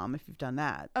lame mom if you've done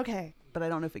that. Okay. But I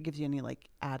don't know if it gives you any like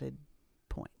added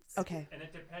points. Okay. And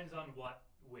it depends on what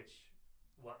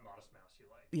Modest Mouse you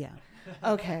like. Yeah.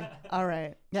 Okay. All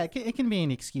right. Yeah, it can be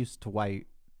an excuse to why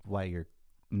you're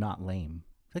not lame.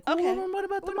 Like, well, Okay. what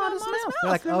about the What about Modest Modest Mouse?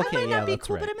 They're like, I okay, might yeah, not be that's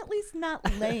cool, right. but I'm at least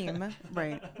not lame.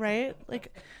 Right. Right?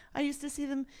 Like, I used to see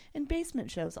them in basement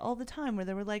shows all the time where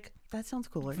there were like That sounds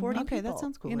cooler. 40 okay, people, that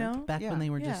sounds cooler. you know? Back Yeah. when they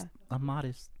were Yeah. just a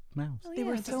modest mouse. oh, They yeah,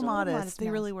 were just a so little modest. They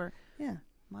mouse. really were. Yeah.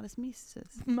 Modest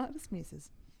Mises. Modest Mises.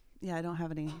 Yeah, I don't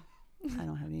have any. I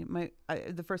don't have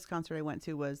any. The first concert I went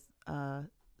to was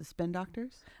the Spin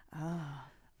Doctors. Ah.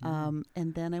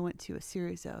 And then I went to a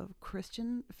series of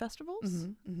Christian festivals,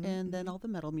 and then all the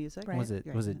metal music. Right. Was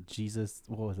it Jesus?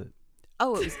 What was it?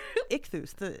 Oh, it was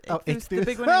Ichthus, the Ichthus. the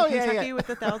big one Oh, in yeah, Kentucky yeah. with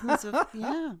the thousands of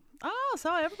Oh,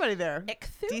 saw everybody there.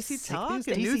 Ichthus? DC Talk Ichthus,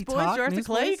 and DC Newsboys, Talk, Arthur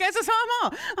Clay. You Newsboys? guys, I saw them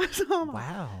all. I saw them all.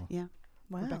 Wow. Yeah.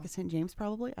 Wow. Rebecca St. James,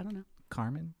 probably. I don't know.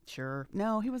 Carmen? Sure.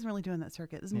 No, he wasn't really doing that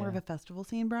circuit. This is more of Yeah. a festival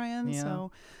scene, Brian. Yeah.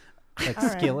 So Like All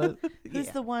right. Skillet? Who's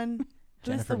the one? Who's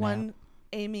Jennifer the Knapp. one?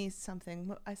 Amy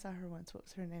something. I saw her once. What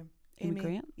was her name? Amy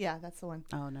Grant? Yeah, that's the one.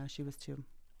 Oh no, she was too.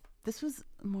 This was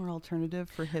more alternative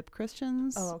for hip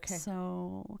Christians. Oh, okay. So,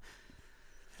 All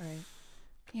right.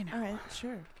 you know. All right.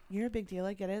 Sure. You're a big deal.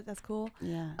 I get it. That's cool.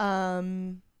 Yeah.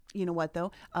 You know what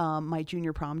though? My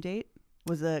junior prom date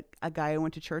was a guy I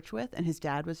went to church with, and his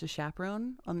dad was a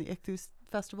chaperone on the Ichthus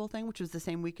festival thing, which was the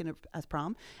same weekend as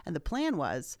prom. And the plan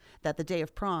was that the day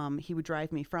of prom, he would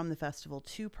drive me from the festival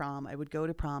to prom. I would go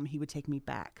to prom. He would take me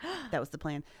back. That was the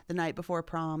plan. The night before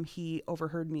prom, he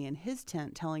overheard me in his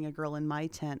tent telling a girl in my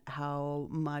tent how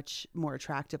much more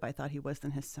attractive I thought he was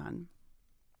than his son.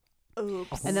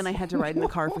 Oops. And then I had to ride in the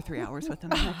car for 3 hours with him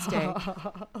the next day.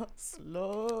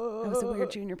 Slow. That was a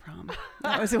weird junior prom.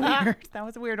 That was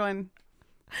a weird one.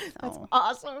 That's So,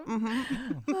 awesome.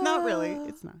 not really.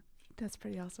 It's not. That's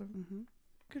pretty awesome. Mm-hmm.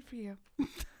 Good for you.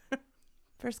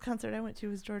 First concert I went to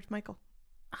was George Michael.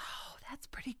 Oh, that's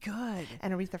pretty good.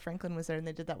 And Aretha Franklin was there, and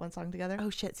they did that one song together. Oh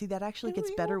shit! See, that actually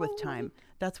gets better with time.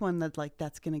 That's one that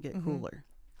that's gonna get cooler.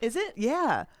 Is it?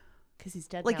 Yeah, Because he's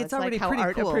dead like now. it's already how pretty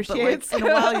art cool. appreciates. But like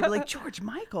in a while, you'll be like George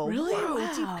Michael. Really? Wow,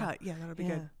 Wow. deep cut. Yeah, that'll be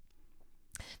good.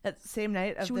 That same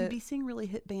night of Should the we be seeing really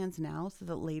hit bands now, so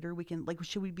that later we can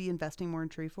should we be investing more in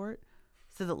Treefort,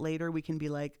 so that later we can be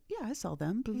like, yeah, I saw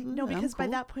them. no, I'm because by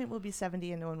cool. that point we'll be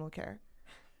 70 and no one will care.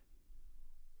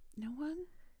 no one.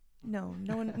 No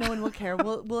one will care.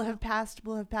 We'll have passed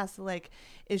the, like,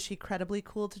 is she credibly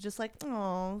cool to just like,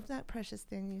 oh, that precious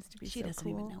thing used to be She so doesn't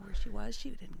cool. even know where she was. She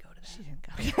didn't go to that. She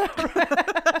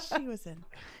didn't go. She was in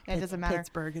It doesn't matter.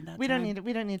 Pittsburgh at that We time.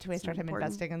 don't need to waste It's our not time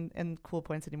important. investing in cool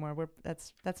points anymore.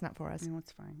 That's not for us. No,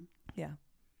 it's fine. Yeah.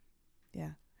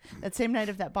 That same night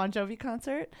of that Bon Jovi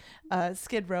concert,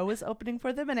 Skid Row was opening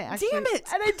for them, and I actually Damn it!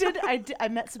 And I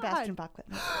met Sebastian Bach that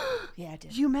night. Yeah, I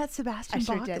did. You met Sebastian I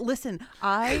sure Bach? did. Listen,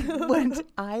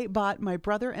 I bought my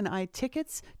brother and I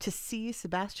tickets to see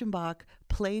Sebastian Bach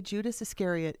play Judas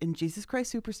Iscariot in Jesus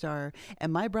Christ Superstar,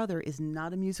 and my brother is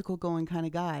not a musical going kind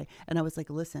of guy. And I was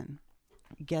like, listen,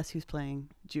 guess who's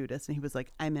playing Judas? And he was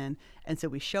like, I'm in. And so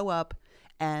we show up,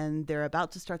 and they're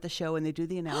about to start the show, and they do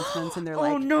the announcements, and they're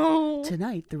like, Oh no!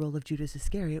 tonight the role of Judas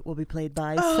Iscariot will be played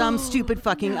by some stupid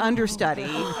fucking understudy.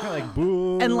 Like,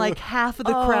 boo. And like half of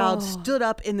the crowd stood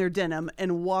up in their denim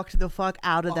and walked the fuck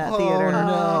out of that theater.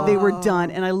 no. They were done.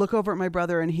 And I look over at my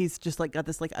brother, and he's just like got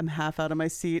this like, I'm half out of my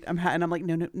seat. And I'm like,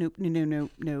 no.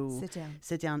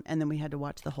 Sit down. And then we had to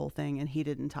watch the whole thing, and he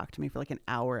didn't talk to me for like an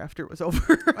hour after it was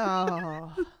over.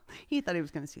 Oh, He thought he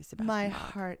was going to see Sebastian my Bach.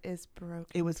 heart is broken.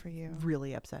 It was for you.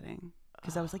 really upsetting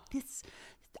because I was like, these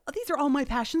are all my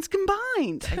passions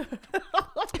combined. Damn it.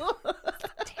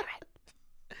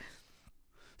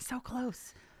 So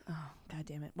close. Oh, God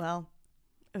damn it. Well,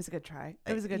 it was a good try.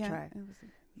 It was a good Yeah, try. It was,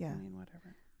 Yeah. I mean,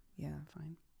 whatever. Yeah.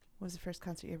 Fine. What was the first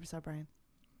concert you ever saw, Brian?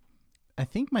 I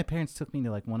think my parents took me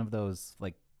to like one of those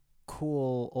like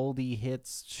cool oldie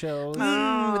hits shows.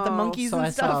 With the monkeys So and I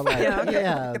stuff. saw like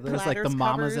The there's like the Platters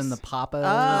Mamas and the covers. Papas.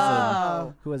 Oh.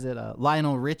 And, who was it?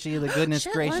 Lionel Richie. The goodness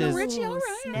Shit, gracious. Lionel Richie, all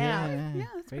right. Snap. Yeah,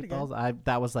 that's pretty Great good. balls.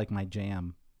 That was like my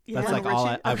jam. Yeah. That's like Lionel all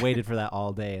Richie. I waited for that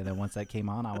all day, and then once that came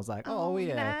on, I was like, oh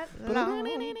yeah, oh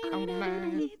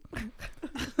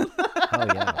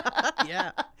yeah,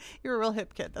 Yeah. You're a real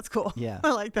hip kid. That's cool. yeah.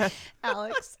 I like that.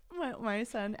 Alex, my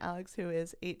son Alex, who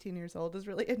is 18 years old, is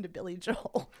really into Billy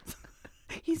Joel.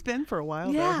 He's been for a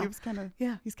while, Yeah. though. He was kind of,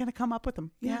 Yeah. he's going to come up with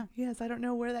them. Yeah. Yes. I don't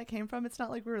know where that came from. It's not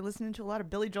like we were listening to a lot of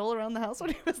Billy Joel around the house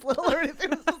when he was little or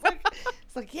anything. It was just like,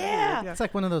 it's like, yeah. It's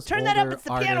like one of those Turn that up. older It's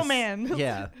the Piano artists- Man.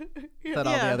 Yeah, that all the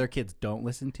Yeah. other kids don't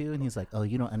listen to, and he's like, oh,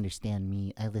 you don't understand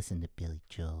me. I listen to Billy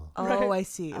Joel. Oh, Right. I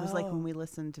see. It was like Oh. when we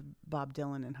listened to Bob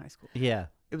Dylan in high school. Yeah,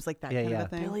 It was like that Yeah, kind yeah. of a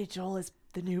thing. Billy Joel is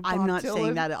the new Bob I'm not Dylan.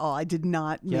 saying that at all. I did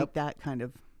not make Yep. that kind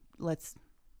of, let's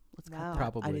cut Wow. that.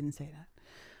 Probably. I didn't say that.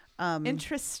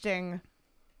 Interesting.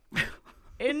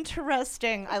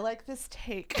 Interesting. I like this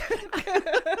take.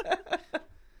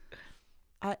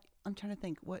 I'm trying to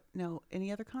think. What? No.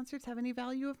 Any other concerts have any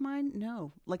value of mine?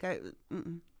 No. Like God,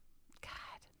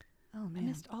 Oh I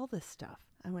missed all this stuff.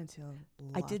 I went to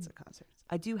lots I did- of concerts.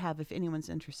 I do have, if anyone's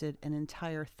interested, an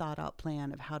entire thought out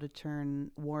plan of how to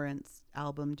turn Warrant's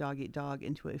album Dog Eat Dog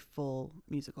into a full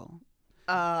musical.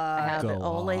 I have it Go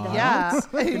all laid out. on. Yeah.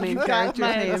 The main Got character's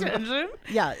my name. attention.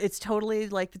 Yeah, it's totally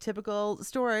like the typical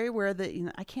story where I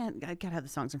gotta have the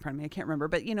songs in front of me. I can't remember,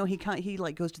 but he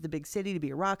like goes to the big city to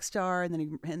be a rock star, and then he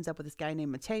ends up with this guy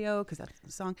named Mateo because that's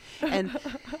the song, and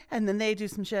then they do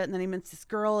some shit, and then he meets this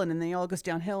girl, and then they all goes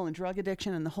downhill and drug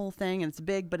addiction and the whole thing, and it's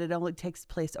big, but it only takes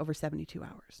place over 72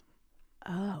 hours.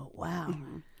 Oh, wow.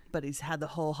 But he's had the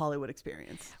whole Hollywood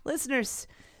experience. Listeners,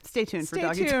 Stay tuned for Stay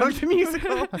Doggy tuned. Dog the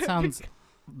musical. That sounds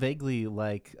vaguely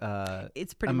like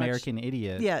It's pretty American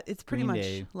Idiot. much, yeah, it's pretty Green much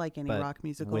Day, like any but rock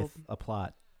musical, with a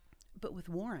plot. but with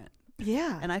Warrant.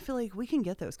 yeah. And I feel like we can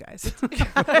get those guys.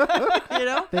 You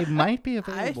know, They might be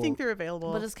available. I think they're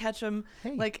available. We'll just catch them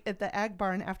Hey. like at the Ag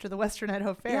Barn after the Western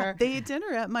Idaho yeah, Fair. they ate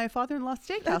dinner at my father-in-law's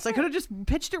steakhouse. I could have just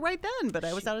pitched it right then, but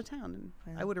I was out of town,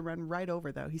 and I would have run right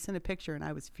over though. He sent a picture, and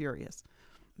I was furious.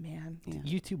 Man. Yeah.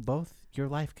 You two both, your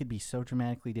life could be so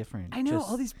dramatically different. I know Just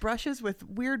all these brushes with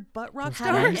weird butt rock those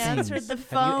Had I stars. tiny answered things. the Have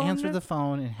phone? you answered the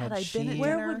phone and had, Had I been at she...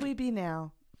 Where dinner. would we be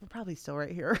now? We're probably still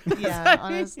right here. Yeah,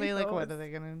 honestly, like, know, what are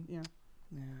they gonna? Yeah.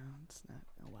 No, it's not.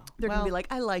 Oh well. They're gonna be Well, like,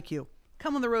 "I like you.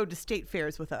 Come on the road to state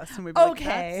fairs with us." And we'd be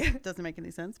Okay. like, "That doesn't make any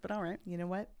sense, but all right." you know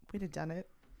what? We'd have done it.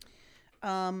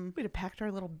 Um, We'd have packed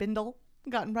our little bindle,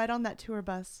 gotten right on that tour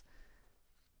bus,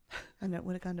 and it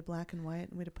would have gone to black and white,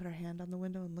 and we'd have put our hand on the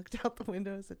window and looked out the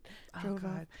window as it drove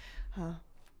off. Huh.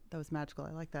 that was magical.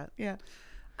 I like that. Yeah.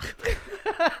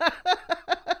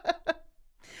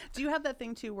 Do you have that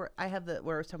thing too, where I have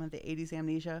where I was talking about the '80s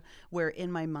amnesia, where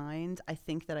in my mind I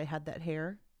think that I had that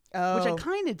hair, Oh. which I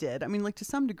kind of did. I mean, like to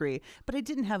some degree, but I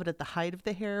didn't have it at the height of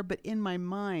the hair. But in my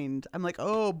mind, I'm like,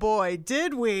 "Oh boy,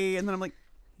 did we?" And then I'm like,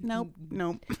 "Nope,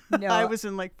 nope." No. I was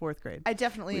in like 4th grade. I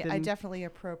definitely didn't-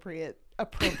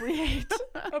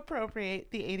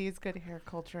 appropriate the 80s good hair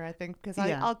culture, I think, because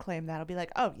Yeah. I'll claim that. I'll be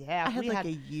like, oh yeah, I had we like had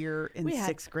a year in we had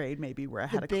 6th grade maybe where I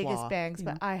the had a biggest claw, bangs, you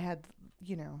but know? I had,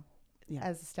 you know, Yeah.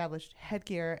 as established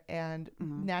headgear and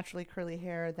naturally curly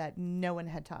hair that no one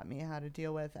had taught me how to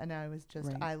deal with, and I was just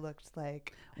Right. I looked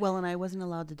like Well, and I wasn't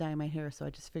allowed to dye my hair, so I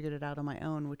just figured it out on my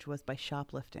own, which was by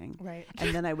shoplifting. right.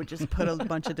 And then I would just put a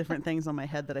bunch of different things on my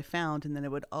head that I found, and then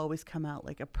it would always come out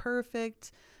like a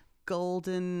perfect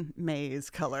golden maize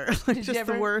color, like you just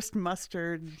ever- the worst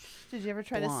mustard. Did you ever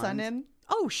try to sun blonde. in?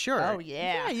 Oh, sure. Oh,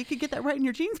 yeah. Yeah, you could get that right in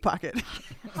your jeans pocket.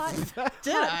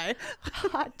 Did I?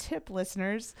 Hot tip,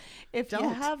 listeners: if you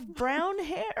Don't. have brown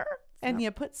hair and you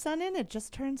put sun in, it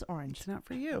just turns orange. It's not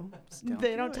for you. Just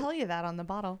They do don't it. tell you that on the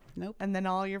bottle. Nope. And then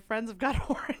all your friends have got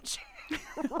orange.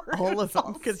 All of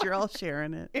them, because you're all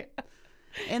sharing it.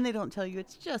 And they don't tell you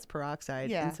it's just peroxide.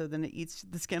 Yeah. And so then it eats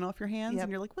the skin off your hands, Yep.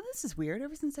 and you're like, well, this is weird.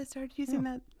 Ever since I started using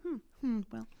that,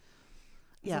 well.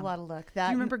 It's a lot of luck. Do That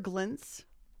you remember Glints?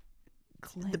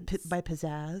 By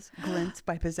Pizzazz. Glints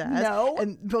by Pizzazz. No.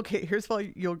 And okay, here's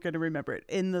why you're going to remember it.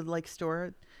 In the like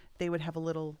store, they would have a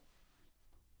little.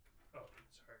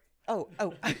 Oh,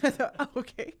 sorry. Oh,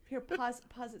 okay. Here, pause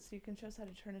it so you can show us how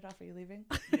to turn it off. Are you leaving?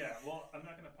 Yeah, well, I'm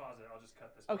not going to pause it. I'll just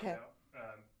cut this part Okay. out.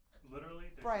 Literally,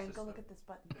 there's Brian, just go a- look at this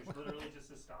button. There's literally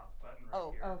just a stop button right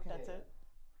Oh, here. okay. That's it.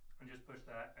 And just push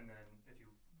that, and then if you,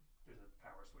 there's a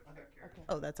power switch back here. Okay.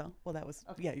 Oh, that's all. Well, that was.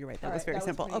 Okay. Yeah, you're right. That All was right, very that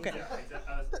was simple. pretty Okay. Yeah, exactly.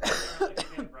 I was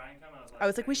like, if Brian come, I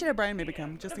was like, we should have Brian maybe maybe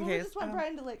come just in We case. just want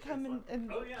Brian to like come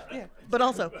and Oh, yeah. yeah. But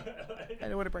also, I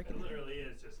don't want to break It it. literally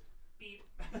is just beep.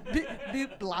 boop,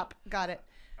 boop, blop. Got it.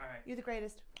 All right. You're the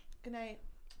greatest. Good night.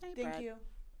 Night, Thank Brad. you.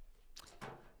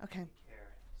 Okay. Here.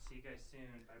 See you guys soon.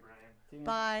 Bye, Brian.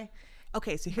 Bye.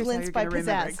 Okay, so here's Glints how by you're going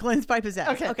to remember Pizzazz. it. Glints by Pizzazz.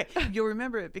 Okay. Okay. You'll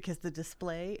remember it because the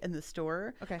display in the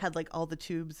store Okay. had like all the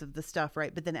tubes of the stuff,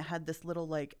 right? But then it had this little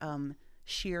like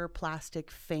sheer plastic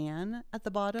fan at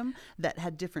the bottom that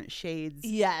had different shades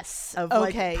Yes. of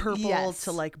okay. like purple yes.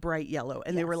 to like bright yellow.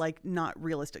 And they were Yes. like not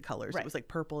realistic colors. Right. It was like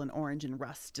purple and orange and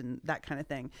rust and that kind of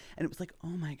thing. And it was like, oh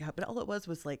my God. But all it was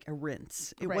like a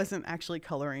rinse. It Right. wasn't actually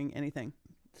coloring anything.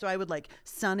 So I would like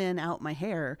sun in out my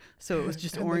hair so it was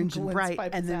just And then orange and Glints bright, by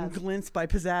and then Pizzazz. Glints by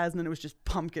Pizzazz, and then it was just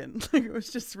pumpkin. Like it was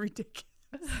just ridiculous,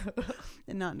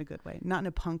 and not in a good way, not in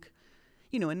a punk.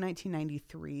 You know, in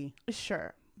 1993,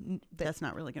 Sure. that's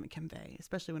not really going to convey,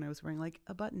 especially when I was wearing like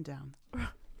a button down.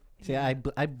 See, I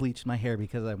bleached my hair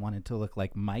because I wanted to look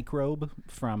like Microbe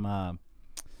from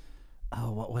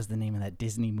what was the name of that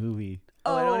Disney movie?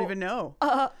 Oh, I don't even know.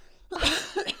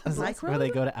 Where they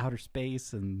go to outer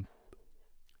space and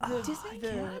Disney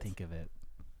can't think of it.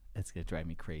 It's gonna drive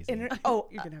me crazy. You're gonna have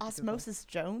to Google Osmosis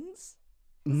Jones.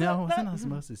 No, it's not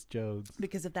Osmosis Jones.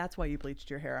 Because if that's why you bleached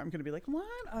your hair, I'm going to be like, what?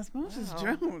 Osmosis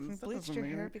Wow. Jones. That Bleached doesn't your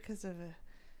mean hair it. because of a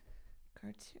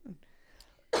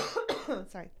cartoon.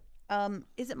 Sorry.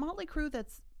 Is it Motley Crue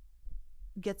that's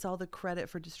gets all the credit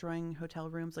for destroying hotel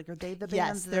rooms? Like, are they the Yes,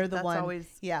 bands? they're the that's one. Always,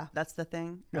 Yeah. that's the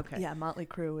thing. Okay. Yeah, Motley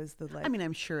Crue is the like. I mean,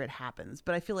 I'm sure it happens,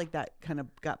 but I feel like that kind of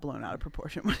got blown out of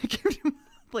proportion when it came to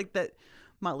like that.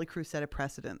 Motley Crue set a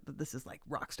precedent that this is like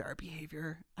rock star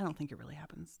behavior. I don't think it really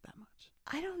happens that much.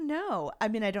 I don't know. I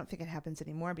mean, I don't think it happens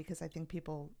anymore because I think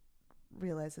people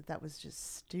realize that was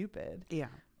just stupid. Yeah.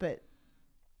 But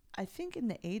I think in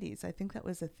the 80s, I think that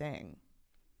was a thing.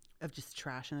 Of just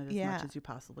trashing it as Yeah. much as you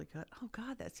possibly could. Oh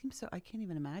God, that seems so. I can't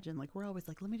even imagine. Like we're always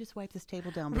like, let me just wipe this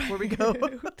table down before we go.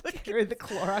 Carry the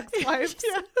Clorox wipes.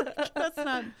 Yeah, that's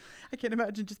not. I can't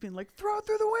imagine just being like, throw it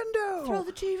through the window. Throw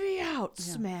the TV out. Yeah.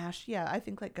 Smash. Yeah, I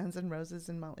think like Guns N' Roses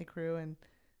and Motley Crue, and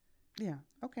Yeah.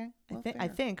 Okay. Well, I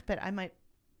fair. think, but I might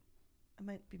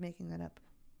be making that up.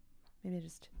 Maybe I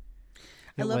just.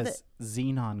 It love was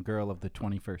Xenon Girl of the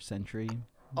 21st Century.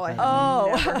 Oh, I have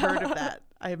Oh. never heard of that.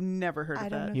 I have never heard I of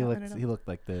don't that. know. He I looked. don't know. He looked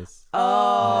like this.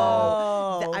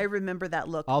 Oh. I remember that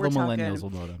look. All We're the talking- millennials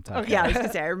will know what I'm talking Yeah, I about. was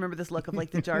gonna say I remember this look of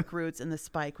like the dark roots and the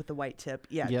spike with the white tip.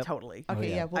 Yeah, Yep. totally. Oh, Okay,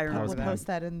 yeah. yeah, I we'll, remember we'll that. post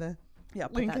that in the Yeah,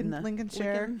 put that in the Lincoln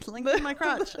share. Lincoln in my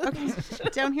crotch. Okay,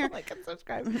 down here. Like and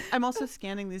subscribe. I'm also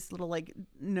scanning these little like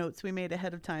notes we made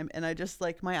ahead of time, and I just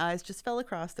like my eyes just fell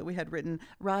across that we had written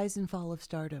 "Rise and Fall of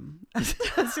Stardom" as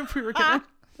if we were gonna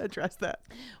address that.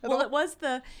 at Well, all.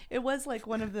 it was like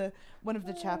one of the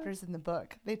chapters in the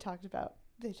book. They talked about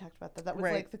that. That was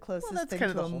Right. like the closest Well, that's thing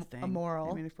kind of to the whole a thing.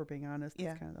 moral. I mean, if we're being honest, Yeah.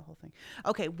 that's kind of the whole thing.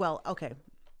 Okay, well, okay.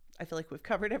 I feel like we've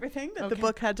covered everything that the Okay.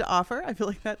 book had to offer. I feel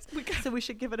like that's so we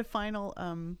should give it a final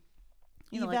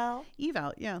Eval.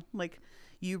 eval. Yeah, like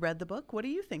you read the book. What do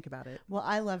you think about it? Well,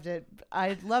 I loved it.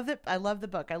 I loved it. I love the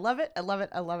book. I love it. I love it.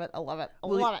 I love it. I love it. I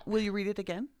Will, love it. will you read it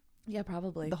again Yeah,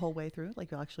 probably. the whole way through? Like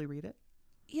you'll actually read it,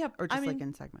 Yeah, or just I mean, like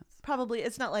in segments? probably.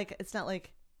 It's not like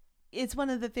it's one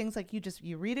of the things like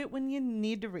you read it when you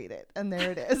need to read it, and there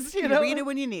it is. You know, read it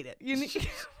when you need it. you need when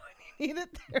you need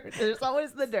it. There's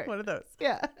always the dirt. One of those.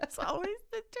 Yeah. It's always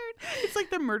the dirt. It's like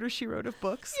the Murder She Wrote of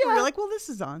books. Yeah. Where you're like, well, this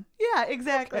is on. Yeah,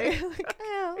 exactly. Like,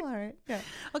 yeah, all right. Yeah.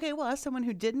 Okay, well, as someone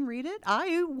who didn't read it,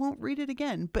 I won't read it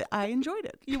again, but I enjoyed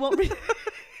it. You won't read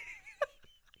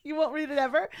You won't read it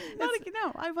ever? Not again.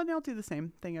 No, I'll do the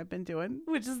same thing I've been doing,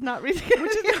 Which is not reading it.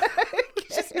 which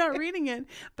is just not reading it.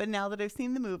 But now that I've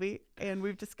seen the movie and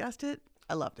we've discussed it,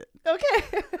 I loved it.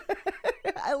 Okay.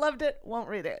 I loved it. Won't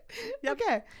read it. Yep.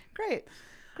 Okay. Great.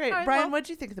 Great. All right, Brian, well- what'd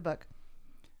you think of the book?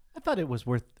 I thought it was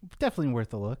definitely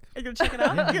worth a look. Are you gonna check it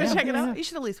out? Yeah, You're gonna yeah, check it yeah. out. You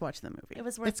should at least watch the movie. It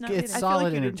was worth It's not it's reading. I feel solid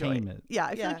like you'd enjoy it. entertainment. Yeah,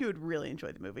 I feel like Yeah. you would really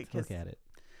enjoy the movie. Look 'Cause at it.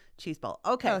 Cheeseball.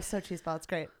 Okay. Oh, so cheeseball. It's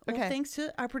great. Well, Okay. thanks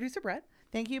to our producer Brett,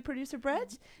 Thank you, producer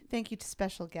Brett. Thank you to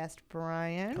special guest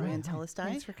Brian. Brian Telestein.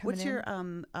 Thanks for coming What's your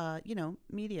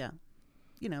media?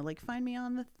 Like find me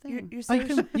on the thing. You're Oh, so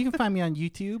you can find me on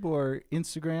YouTube or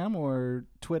Instagram or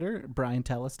Twitter, Brian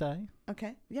Telestai.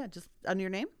 okay. Yeah, just under your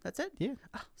name. That's it. Yeah.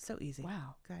 Oh, so easy.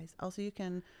 Wow. Guys. Also, you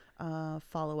can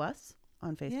follow us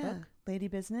on Facebook. Yeah. Lady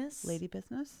Business. Lady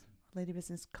Business. Lady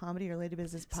Business Comedy or Lady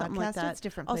Business Podcast. Something like that. It's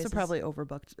different Also, places. probably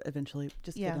overbooked eventually.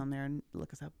 Just Yeah. get on there and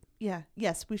look us up. Yeah.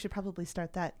 Yes, we should probably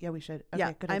start that. Yeah, we should. Okay,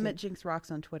 Yeah, good I'm idea. at Jinx Rocks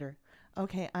on Twitter.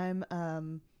 Okay, I'm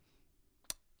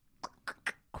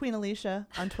Queen Alicia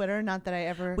on Twitter. Not that I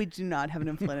ever. We do not have an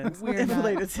inflated, We're not.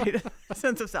 inflated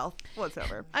sense of self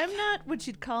whatsoever. I'm not what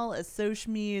you'd call a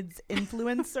social media's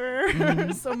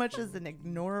influencer so much as an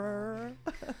ignorer.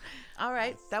 All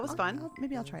right, that was fun.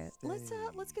 Maybe I'll try it.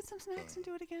 Let's get some snacks and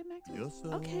do it again next week. You're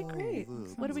so Okay, great.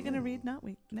 What are we gonna read? Not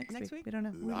week next Next week. week? We don't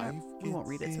know. Life we won't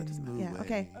read it, so it gets doesn't in matter. the Yeah.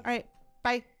 Okay. way. All right.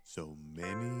 Bye. So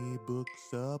many books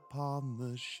upon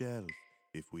the shelf.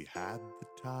 If we had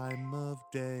the time of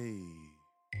day,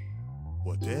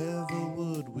 whatever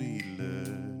would we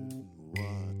learn?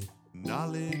 What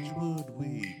knowledge would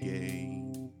we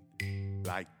gain?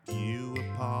 Like dew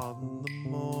upon the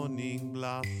morning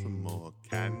blossom, or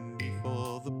candy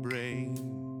for the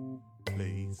brain.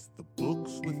 Place the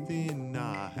books within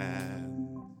our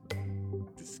hands,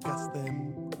 discuss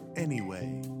them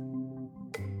anyway.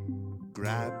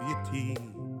 Grab your tea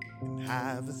and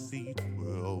have a seat.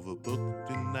 We're overbooked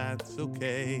and that's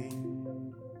okay.